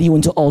guide you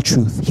into all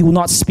truth. He will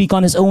not speak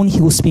on his own.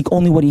 He will speak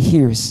only what he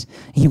hears.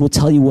 He will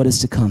tell you what is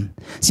to come.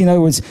 See, in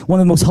other words, one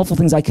of the most helpful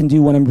things I can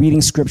do when I'm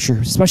reading scripture,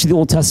 especially the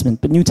Old Testament,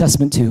 but New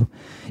Testament too,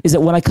 is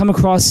that when I come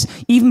across,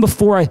 even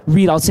before I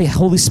read, I'll say,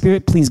 Holy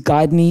Spirit, please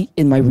guide me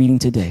in my reading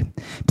today.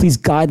 Please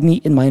guide me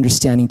in my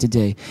understanding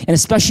today. And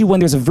especially when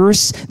there's a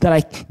verse that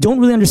I don't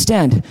really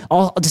understand,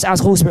 I'll just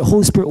ask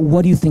Holy Spirit,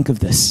 what do you think of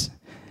this?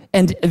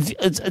 And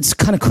it's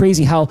kind of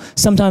crazy how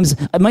sometimes,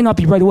 it might not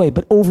be right away,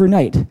 but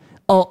overnight,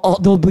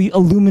 there'll be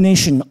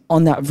illumination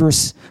on that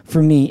verse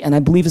for me. And I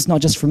believe it's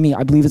not just for me.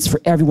 I believe it's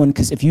for everyone,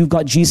 because if you've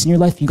got Jesus in your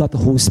life, you got the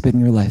Holy Spirit in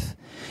your life.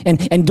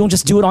 And don't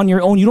just do it on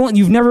your own. You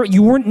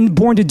weren't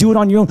born to do it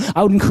on your own.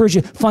 I would encourage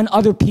you, find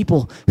other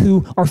people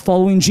who are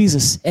following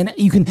Jesus. And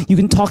you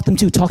can talk to them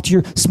too. Talk to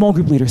your small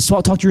group leader.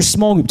 Talk to your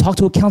small group. Talk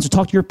to a counselor.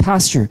 Talk to your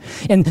pastor.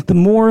 And the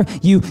more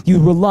you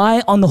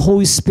rely on the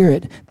Holy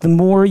Spirit, the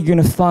more you're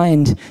going to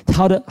find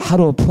how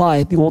to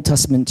apply the Old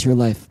Testament to your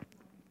life.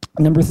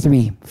 Number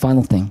 3,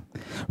 final thing.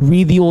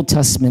 Read the Old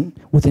Testament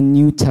with a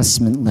New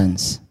Testament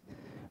lens.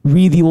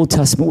 Read the Old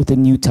Testament with a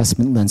New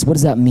Testament lens. What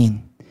does that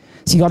mean?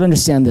 So you got to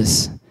understand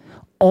this.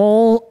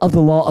 All of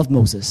the law of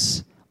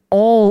Moses,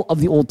 all of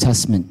the Old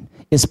Testament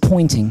is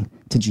pointing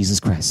to Jesus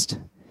Christ.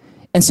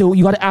 And so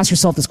you got to ask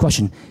yourself this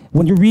question.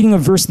 When you're reading a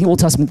verse in the Old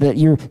Testament that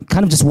you're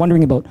kind of just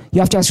wondering about, you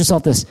have to ask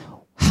yourself this.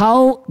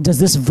 How does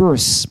this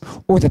verse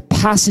or the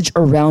passage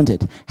around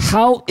it,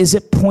 how is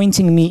it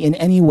pointing me in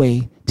any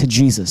way to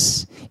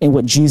Jesus and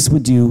what Jesus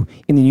would do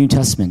in the New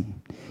Testament?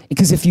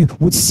 Because if you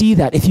would see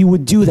that, if you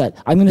would do that,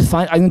 I'm going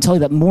to tell you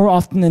that more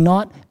often than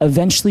not,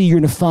 eventually you're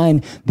going to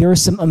find there are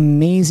some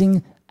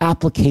amazing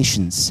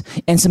applications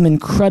and some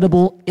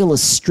incredible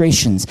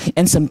illustrations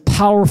and some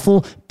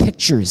powerful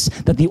pictures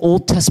that the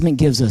Old Testament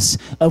gives us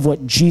of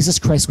what Jesus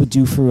Christ would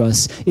do for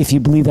us. If you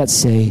believe that,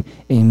 say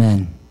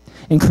amen.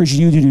 I encourage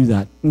you to do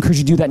that. I encourage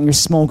you to do that in your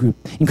small group.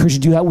 I encourage you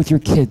to do that with your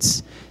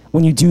kids.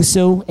 When you do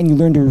so and you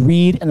learn to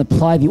read and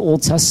apply the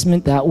Old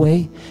Testament that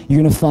way, you're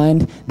going to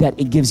find that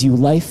it gives you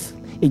life,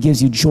 it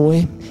gives you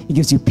joy, it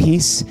gives you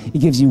peace, it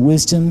gives you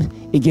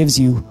wisdom, it gives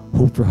you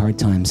hope for hard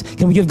times.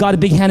 Can we give God a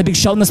big hand, a big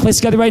shout in this place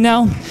together right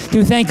now? Can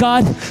we thank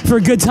God for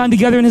a good time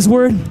together in His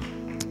Word?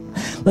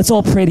 Let's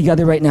all pray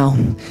together right now.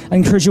 I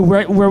encourage you,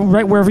 right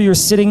wherever you're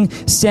sitting,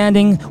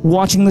 standing,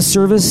 watching the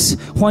service,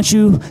 why don't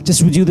you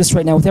just do this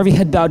right now with every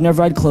head bowed and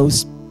every eye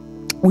closed.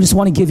 We just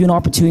want to give you an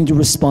opportunity to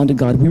respond to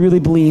God. We really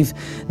believe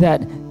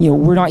that,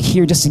 we're not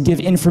here just to give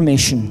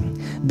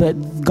information, but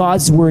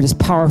God's word is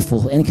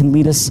powerful and it can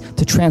lead us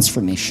to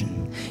transformation.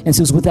 And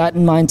so it's with that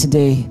in mind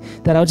today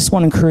that I just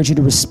want to encourage you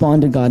to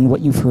respond to God and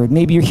what you've heard.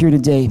 Maybe you're here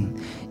today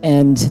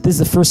and this is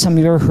the first time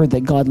you've ever heard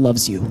that God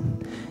loves you.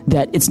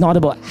 That it's not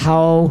about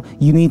how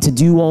you need to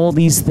do all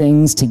these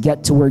things to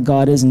get to where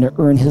God is and to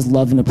earn His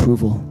love and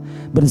approval,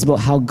 but it's about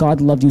how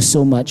God loved you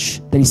so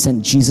much that He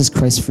sent Jesus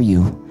Christ for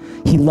you.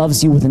 He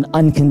loves you with an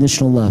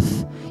unconditional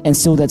love. And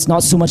so that's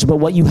not so much about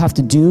what you have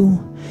to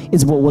do,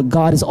 it's about what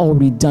God has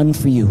already done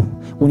for you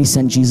when He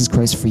sent Jesus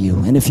Christ for you.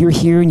 And if you're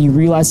here and you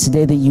realize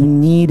today that you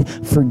need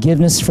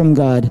forgiveness from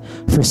God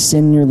for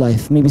sin in your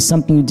life, maybe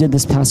something you did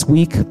this past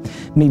week,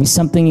 maybe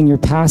something in your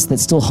past that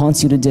still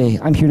haunts you today,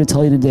 I'm here to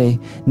tell you today,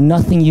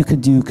 nothing you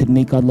could do could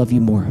make God love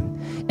you more.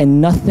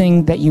 And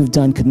nothing that you've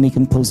done could make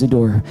Him close the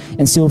door.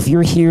 And so if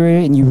you're here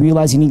and you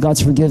realize you need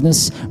God's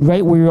forgiveness,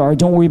 right where you are,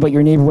 don't worry about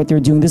your neighbor, what they're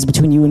doing. This is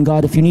between you and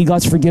God. If you need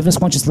God's forgiveness,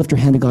 why don't you just lift your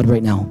hand to God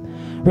right now?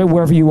 Right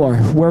wherever you are,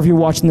 wherever you're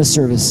watching this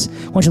service,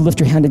 why don't you lift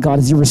your hand to God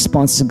as your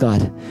response to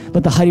God?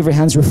 Let the height of your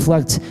hands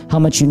reflect how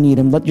much you need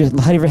Him. Let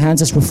the height of your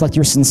hands just reflect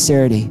your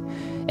sincerity.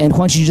 And why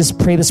don't you just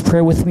pray this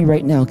prayer with me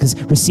right now? Because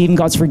receiving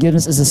God's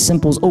forgiveness is as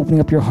simple as opening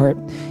up your heart.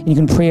 And you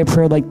can pray a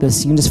prayer like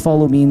this. You can just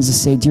follow me and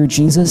just say, Dear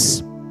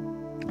Jesus,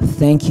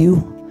 thank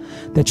you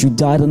that you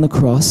died on the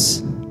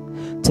cross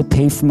to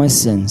pay for my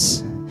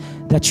sins,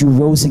 that you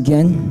rose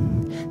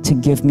again to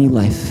give me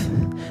life.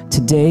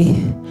 Today,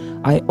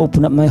 I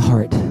open up my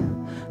heart.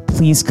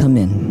 Please come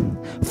in,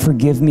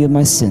 forgive me of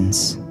my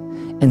sins,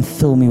 and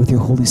fill me with your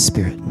Holy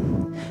Spirit.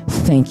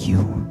 Thank you.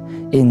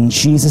 In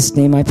Jesus'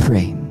 name I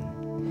pray.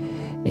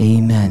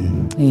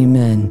 Amen.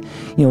 Amen.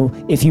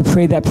 If you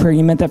prayed that prayer,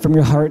 you meant that from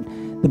your heart,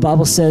 the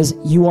Bible says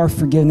you are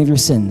forgiven of your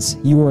sins.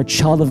 You are a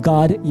child of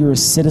God. You're a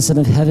citizen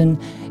of heaven.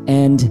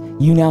 And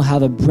you now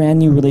have a brand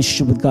new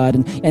relationship with God.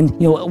 And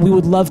we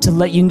would love to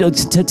let you know,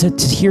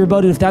 to hear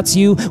about it if that's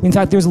you. In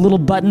fact, there's a little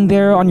button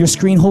there on your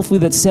screen, hopefully,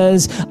 that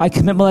says, I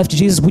commit my life to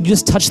Jesus. Would you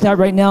just touch that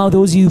right now?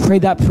 Those of you who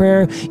prayed that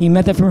prayer, you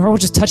meant that from your heart,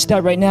 just touch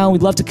that right now.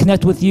 We'd love to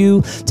connect with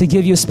you, to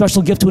give you a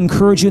special gift to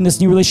encourage you in this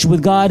new relationship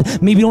with God.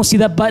 Maybe you don't see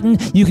that button.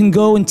 You can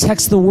go and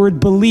text the word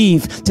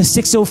BELIEVE to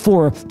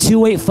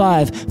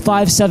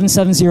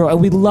 604-285-5770.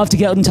 And we'd love to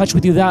get in touch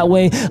with you that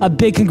way. A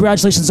big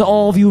congratulations to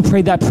all of you who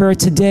prayed that prayer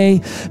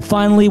today.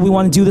 Finally, we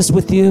want to do this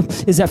with you,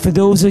 is that for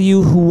those of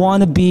you who want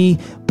to be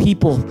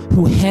people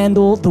who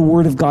handle the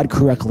Word of God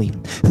correctly,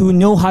 who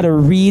know how to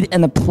read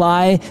and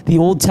apply the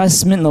Old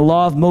Testament and the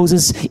law of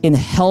Moses in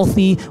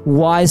healthy,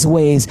 wise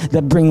ways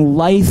that bring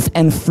life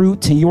and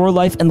fruit to your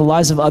life and the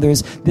lives of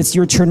others, it's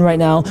your turn right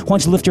now. Why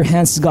don't you lift your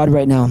hands to God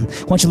right now?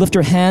 Why don't you lift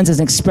your hands as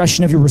an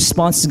expression of your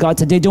response to God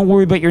today? Don't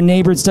worry about your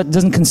neighbor. It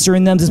doesn't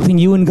concern them. It's between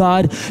you and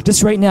God.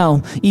 Just right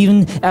now,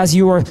 even as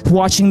you are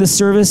watching this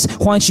service,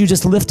 why don't you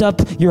just lift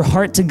up your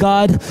heart heart to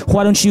God,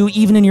 why don't you,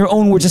 even in your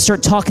own words, just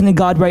start talking to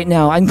God right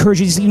now? I encourage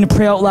you just even to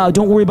pray out loud.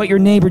 Don't worry about your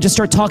neighbor. Just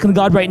start talking to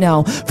God right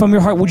now from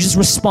your heart. Would you just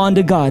respond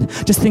to God?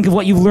 Just think of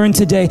what you've learned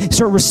today.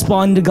 Start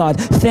responding to God.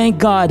 Thank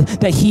God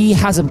that He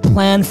has a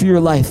plan for your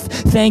life.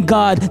 Thank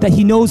God that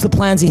He knows the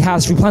plans He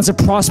has for you. Plans to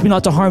prosper,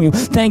 not to harm you.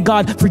 Thank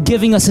God for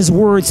giving us His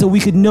word so we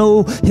could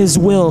know His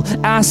will.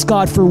 Ask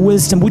God for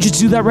wisdom. Would you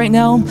do that right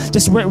now?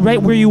 Just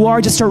right where you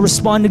are, just start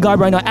responding to God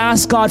right now.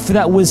 Ask God for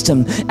that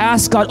wisdom.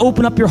 Ask God,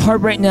 open up your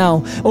heart right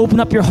now. Open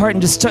up your heart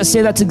and just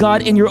say that to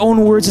God in your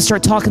own words and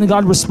start talking to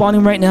God,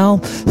 responding right now.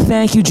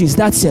 Thank you, Jesus.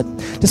 That's it.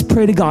 Just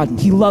pray to God.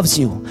 He loves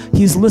you.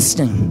 He's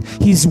listening.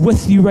 He's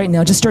with you right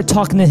now. Just start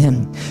talking to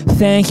Him.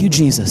 Thank you,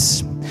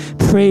 Jesus.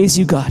 Praise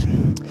you, God.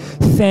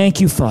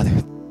 Thank you, Father.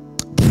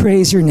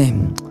 Praise your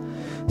name.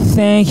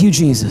 Thank you,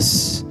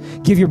 Jesus.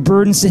 Give your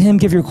burdens to Him.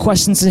 Give your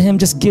questions to Him.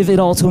 Just give it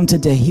all to Him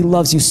today. He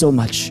loves you so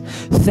much.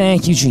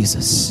 Thank you,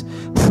 Jesus.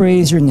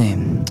 Praise your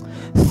name.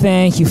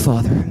 Thank you,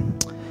 Father.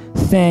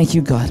 Thank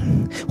you, God.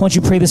 Why don't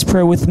you pray this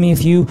prayer with me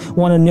if you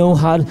want to know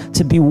how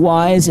to be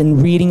wise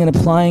in reading and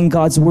applying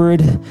God's Word,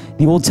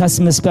 the Old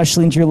Testament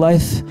especially, into your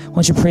life. Why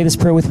don't you pray this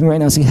prayer with me right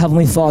now? Say,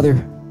 Heavenly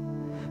Father,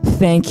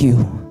 thank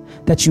you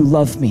that you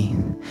love me,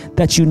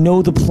 that you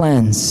know the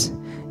plans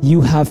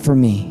you have for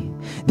me,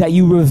 that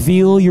you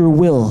reveal your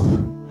will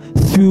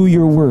through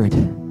your Word.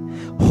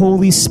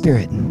 Holy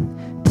Spirit,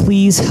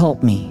 please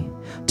help me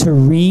to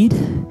read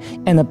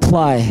and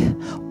apply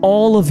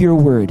all of your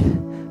Word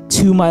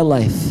to my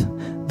life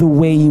the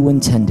way you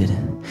intended,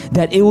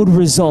 that it would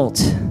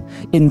result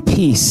in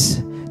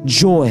peace,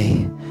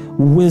 joy,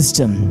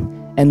 wisdom,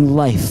 and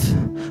life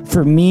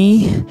for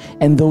me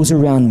and those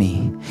around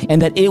me,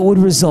 and that it would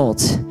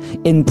result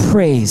in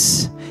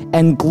praise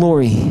and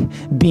glory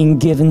being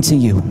given to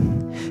you.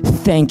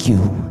 Thank you.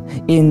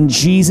 In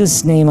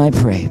Jesus' name I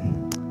pray.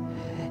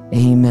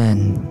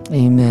 Amen.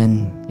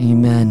 Amen.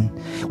 Amen.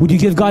 Would you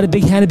give God a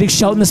big hand, a big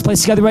shout in this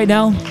place together right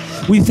now?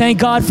 We thank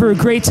God for a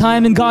great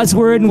time in God's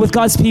Word and with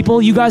God's people.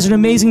 You guys are an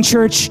amazing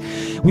church.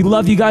 We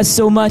love you guys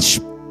so much.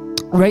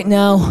 Right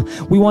now,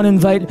 we want to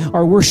invite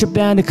our worship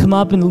band to come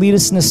up and lead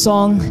us in a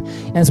song.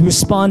 And as we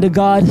respond to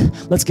God,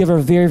 let's give our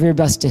very, very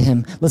best to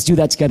Him. Let's do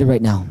that together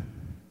right now.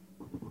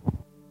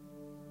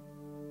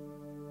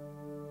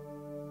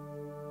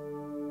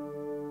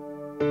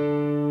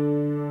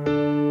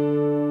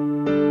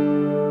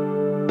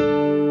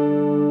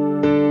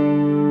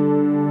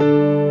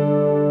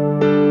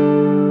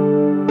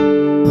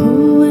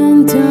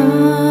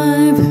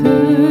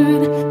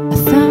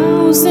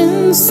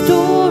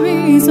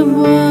 Stories of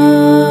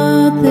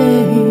what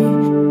they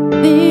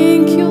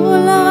think you're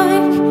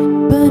like,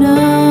 but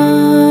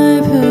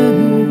I've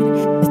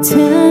heard the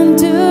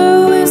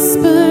tender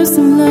whispers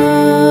of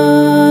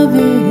love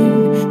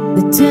in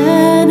the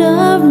dead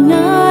of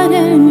night,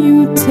 and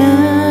you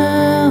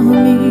tell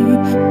me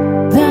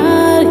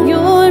that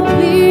you're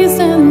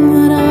pleased and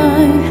that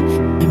I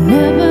am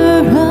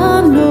never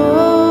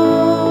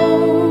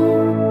alone.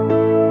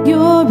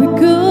 You're a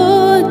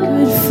good,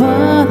 good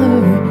Father.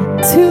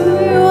 It's who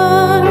you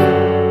are,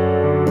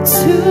 it's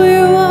who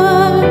you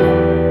are,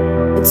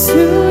 it's who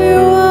you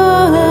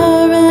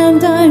are,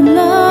 and I'm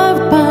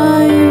loved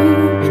by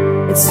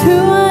you. It's who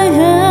I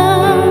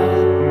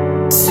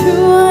am, it's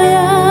who I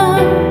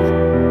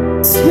am,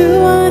 it's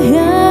who I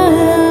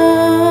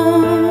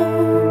am.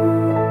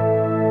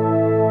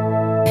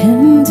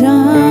 And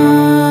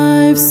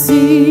I've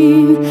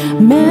seen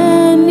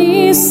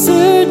many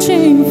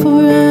searching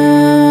for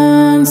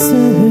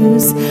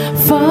answers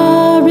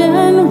far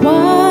and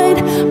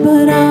wide,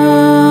 but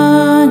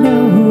I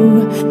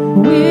know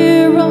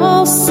we're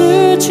all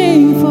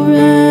searching for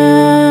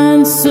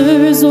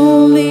answers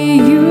only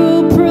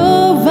you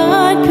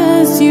provide,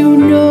 'cause you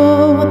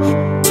know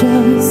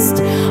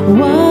just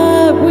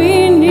what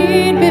we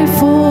need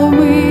before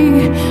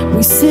we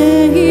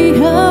say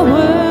a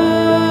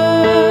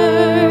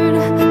word.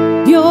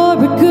 You're a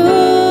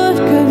good,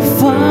 good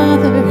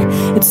Father.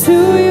 It's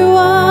who you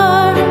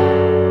are,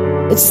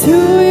 it's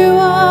who you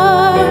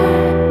are,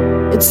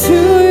 it's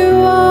who you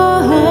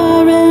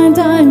are, and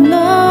I'm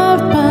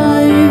loved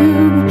by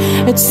you.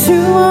 It's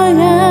who I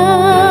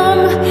am,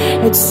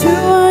 it's who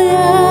I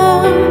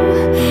am,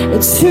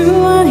 it's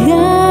who I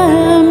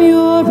am.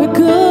 You're a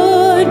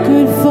good,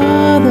 good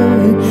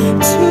Father.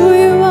 It's who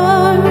you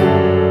are,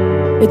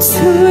 it's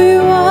who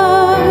you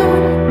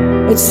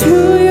are, it's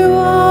who you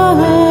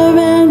are,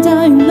 and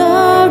I'm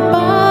loved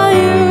by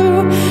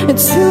you.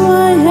 It's who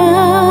I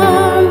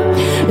am,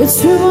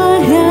 it's who I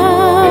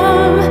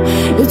am,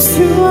 it's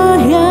who I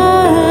am.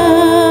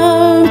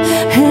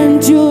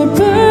 And you're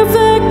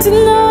perfect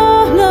in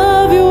all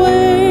of your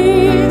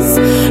ways.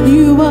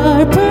 You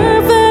are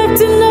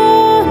perfect in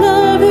all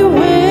of your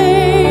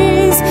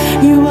ways.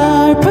 You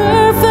are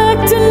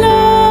perfect in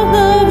all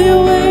of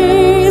your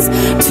ways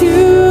to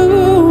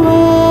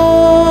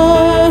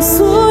us.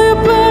 Oh,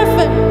 you're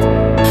perfect.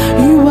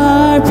 You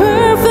are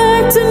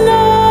perfect in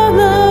all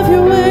of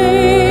your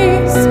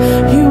ways.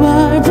 You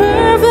are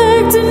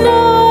perfect in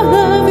all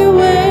of your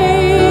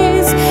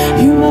ways.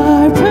 You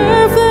are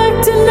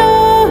perfect in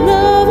all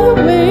of your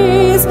ways.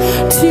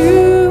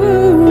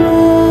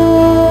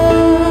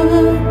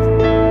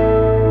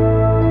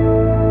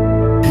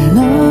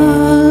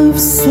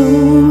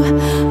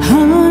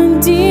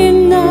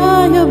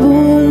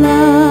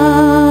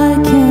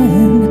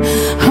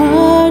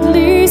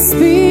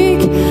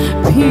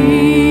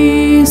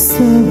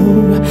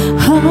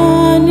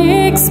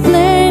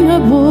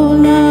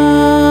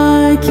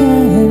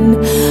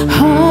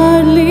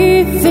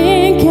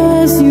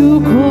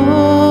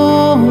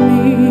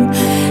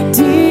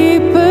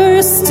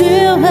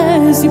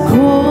 as you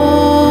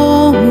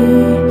call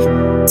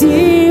me,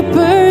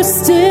 deeper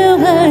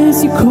still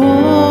as you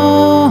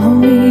call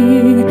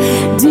me,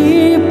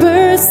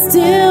 deeper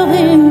still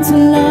into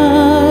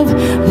love,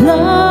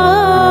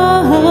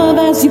 love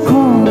as you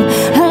call me,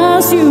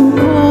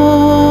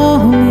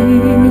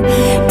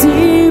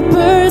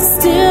 deeper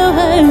still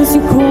as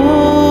you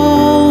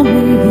call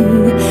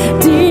me,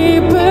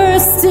 deeper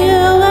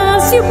still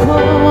as you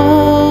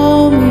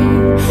call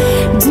me,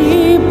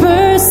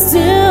 deeper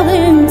still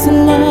into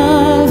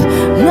love,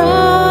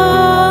 love.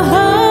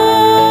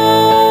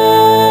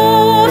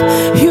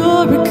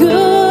 You're a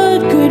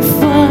good, good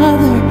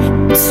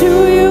Father. It's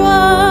who you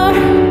are.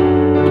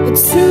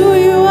 It's who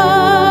you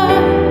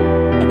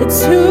are.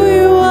 It's who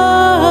you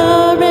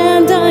are,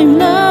 and I'm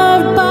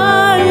loved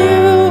by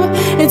you.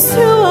 It's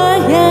who I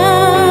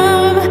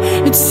am.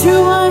 It's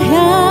who I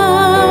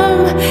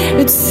am.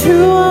 It's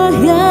who I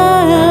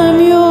am.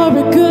 You're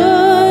a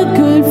good,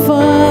 good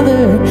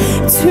Father.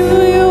 It's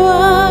who you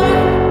are.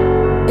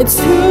 It's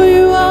who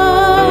you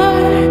are.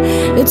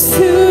 It's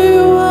who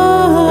you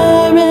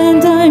are,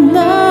 and I'm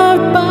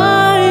loved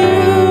by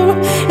you.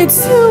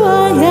 It's who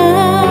I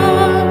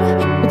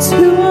am. It's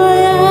who I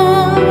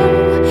am.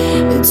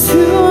 It's who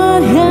I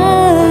am.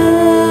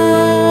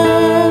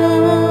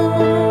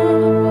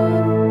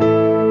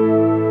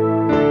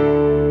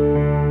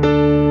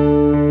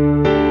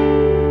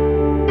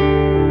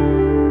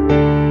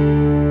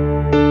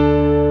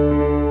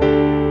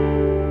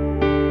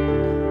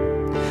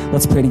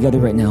 Let's pray together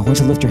right now. Why don't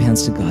you lift your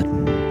hands to God?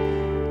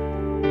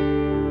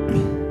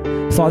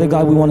 Father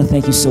God, we want to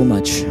thank you so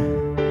much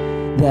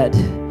that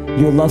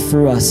your love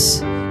for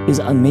us is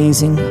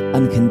amazing,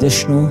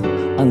 unconditional,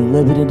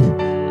 unlimited,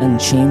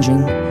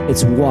 unchanging.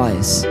 It's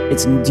wise,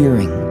 it's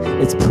enduring,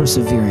 it's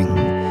persevering,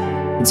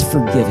 it's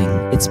forgiving,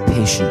 it's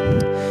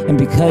patient. And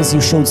because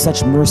you showed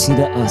such mercy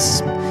to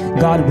us,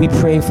 God, we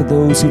pray for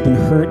those who've been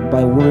hurt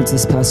by words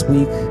this past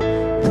week,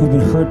 who've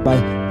been hurt by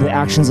the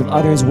actions of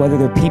others, whether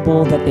they're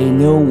people that they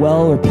know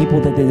well or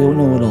people that they don't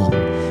know at all.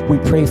 We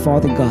pray,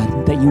 Father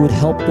God, that you would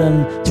help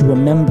them to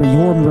remember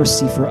your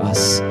mercy for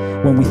us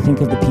when we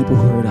think of the people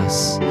who hurt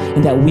us,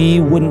 and that we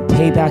wouldn't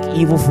pay back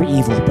evil for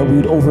evil, but we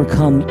would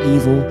overcome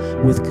evil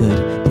with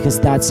good, because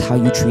that's how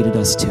you treated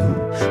us too.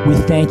 We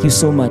thank you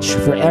so much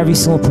for every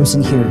single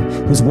person here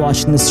who's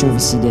watching this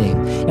service today,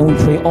 and we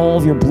pray all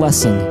of your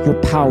blessing, your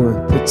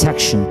power,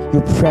 protection,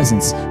 your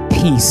presence,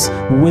 peace,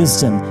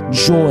 wisdom,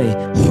 joy,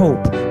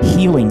 hope,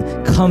 healing,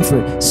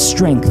 comfort,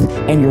 strength,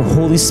 and your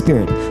Holy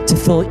Spirit to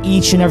fill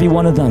each and every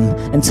one of them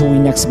until we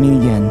next meet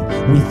again.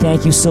 We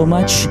thank you so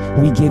much.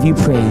 We give you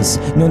praise,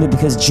 knowing that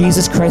because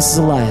Jesus Christ is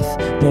alive,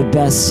 the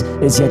best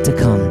is yet to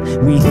come.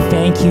 We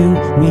thank you.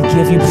 We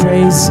give you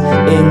praise.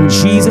 In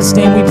Jesus'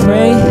 name we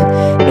pray.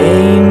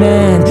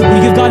 Amen. We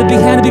give God a big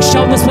hand, a big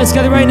shout in this place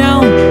together right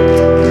now.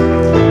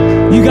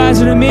 You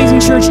guys are an amazing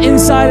church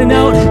inside and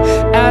out.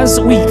 As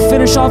we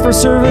finish off our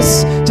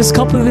service, just a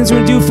couple of things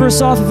we're going to do.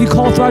 First off, if you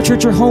call Thrive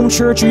Church your home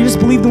church, or you just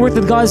believe the work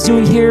that God's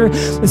doing here,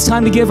 it's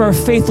time to give our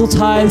faithful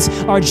tithes,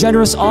 our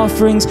generous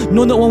offerings,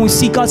 knowing that when we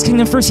seek God's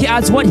kingdom first, He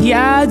adds what? He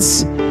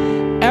adds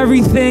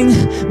everything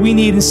we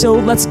need. And so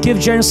let's give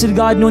generously to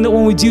God, knowing that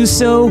when we do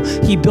so,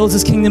 He builds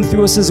His kingdom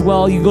through us as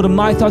well. You go to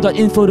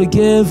mythrive.info to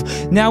give.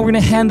 Now we're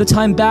going to hand the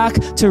time back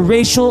to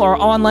Rachel, our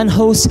online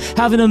host.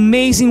 Have an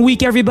amazing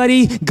week,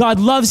 everybody. God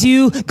loves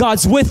you.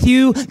 God's with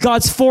you.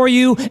 God's for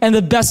you. And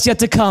the best yet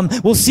to come.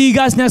 We'll see you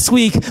guys next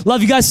week.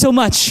 Love you guys so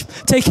much.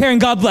 Take care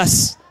and God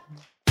bless.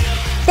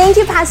 Thank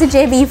you, Pastor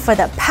JB, for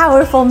the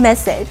powerful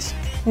message.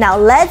 Now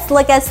let's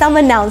look at some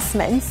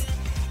announcements.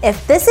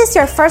 If this is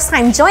your first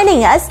time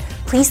joining us,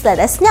 please let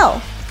us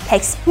know.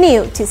 Text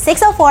NEW to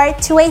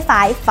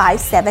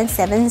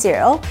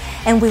 604-285-5770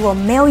 and we will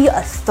mail you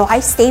a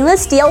Thrive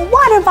stainless steel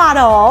water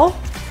bottle.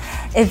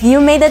 If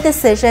you made the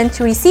decision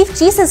to receive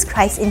Jesus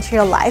Christ into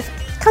your life,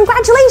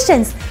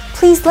 congratulations!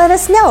 Please let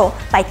us know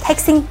by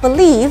texting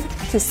BELIEVE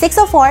to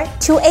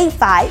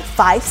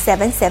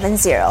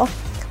 604-285-5770.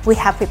 We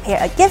have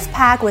prepared a gift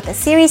pack with a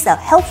series of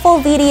helpful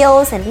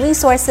videos and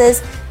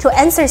resources to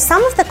answer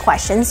some of the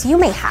questions you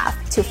may have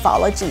to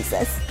follow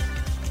Jesus.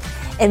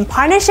 In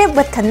partnership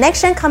with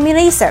Connection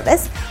Community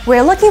Service,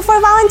 we're looking for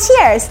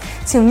volunteers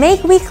to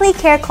make weekly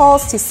care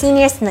calls to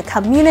seniors in the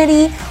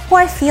community who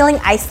are feeling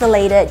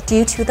isolated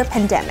due to the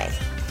pandemic.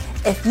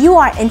 If you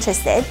are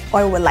interested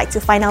or would like to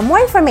find out more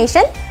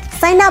information,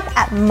 sign up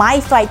at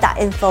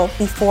mythrive.info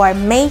before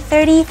May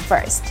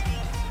 31st.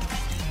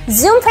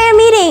 Zoom prayer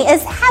meeting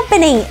is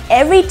happening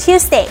every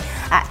Tuesday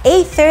at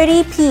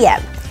 8:30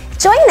 p.m.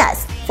 Join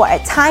us for a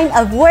time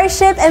of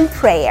worship and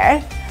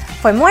prayer.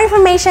 For more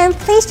information,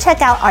 please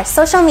check out our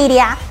social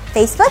media,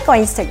 Facebook or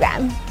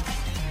Instagram.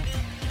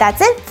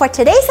 That's it for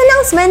today's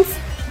announcements.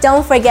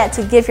 Don't forget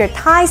to give your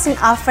tithes and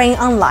offering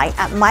online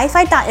at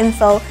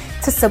mythrive.info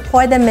to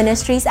support the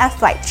ministries at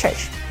Thrive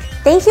Church.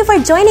 Thank you for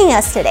joining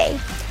us today.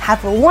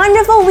 Have a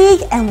wonderful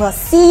week, and we'll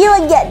see you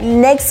again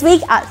next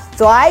week at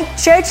Thrive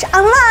Church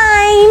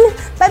Online.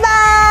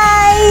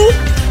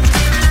 Bye-bye!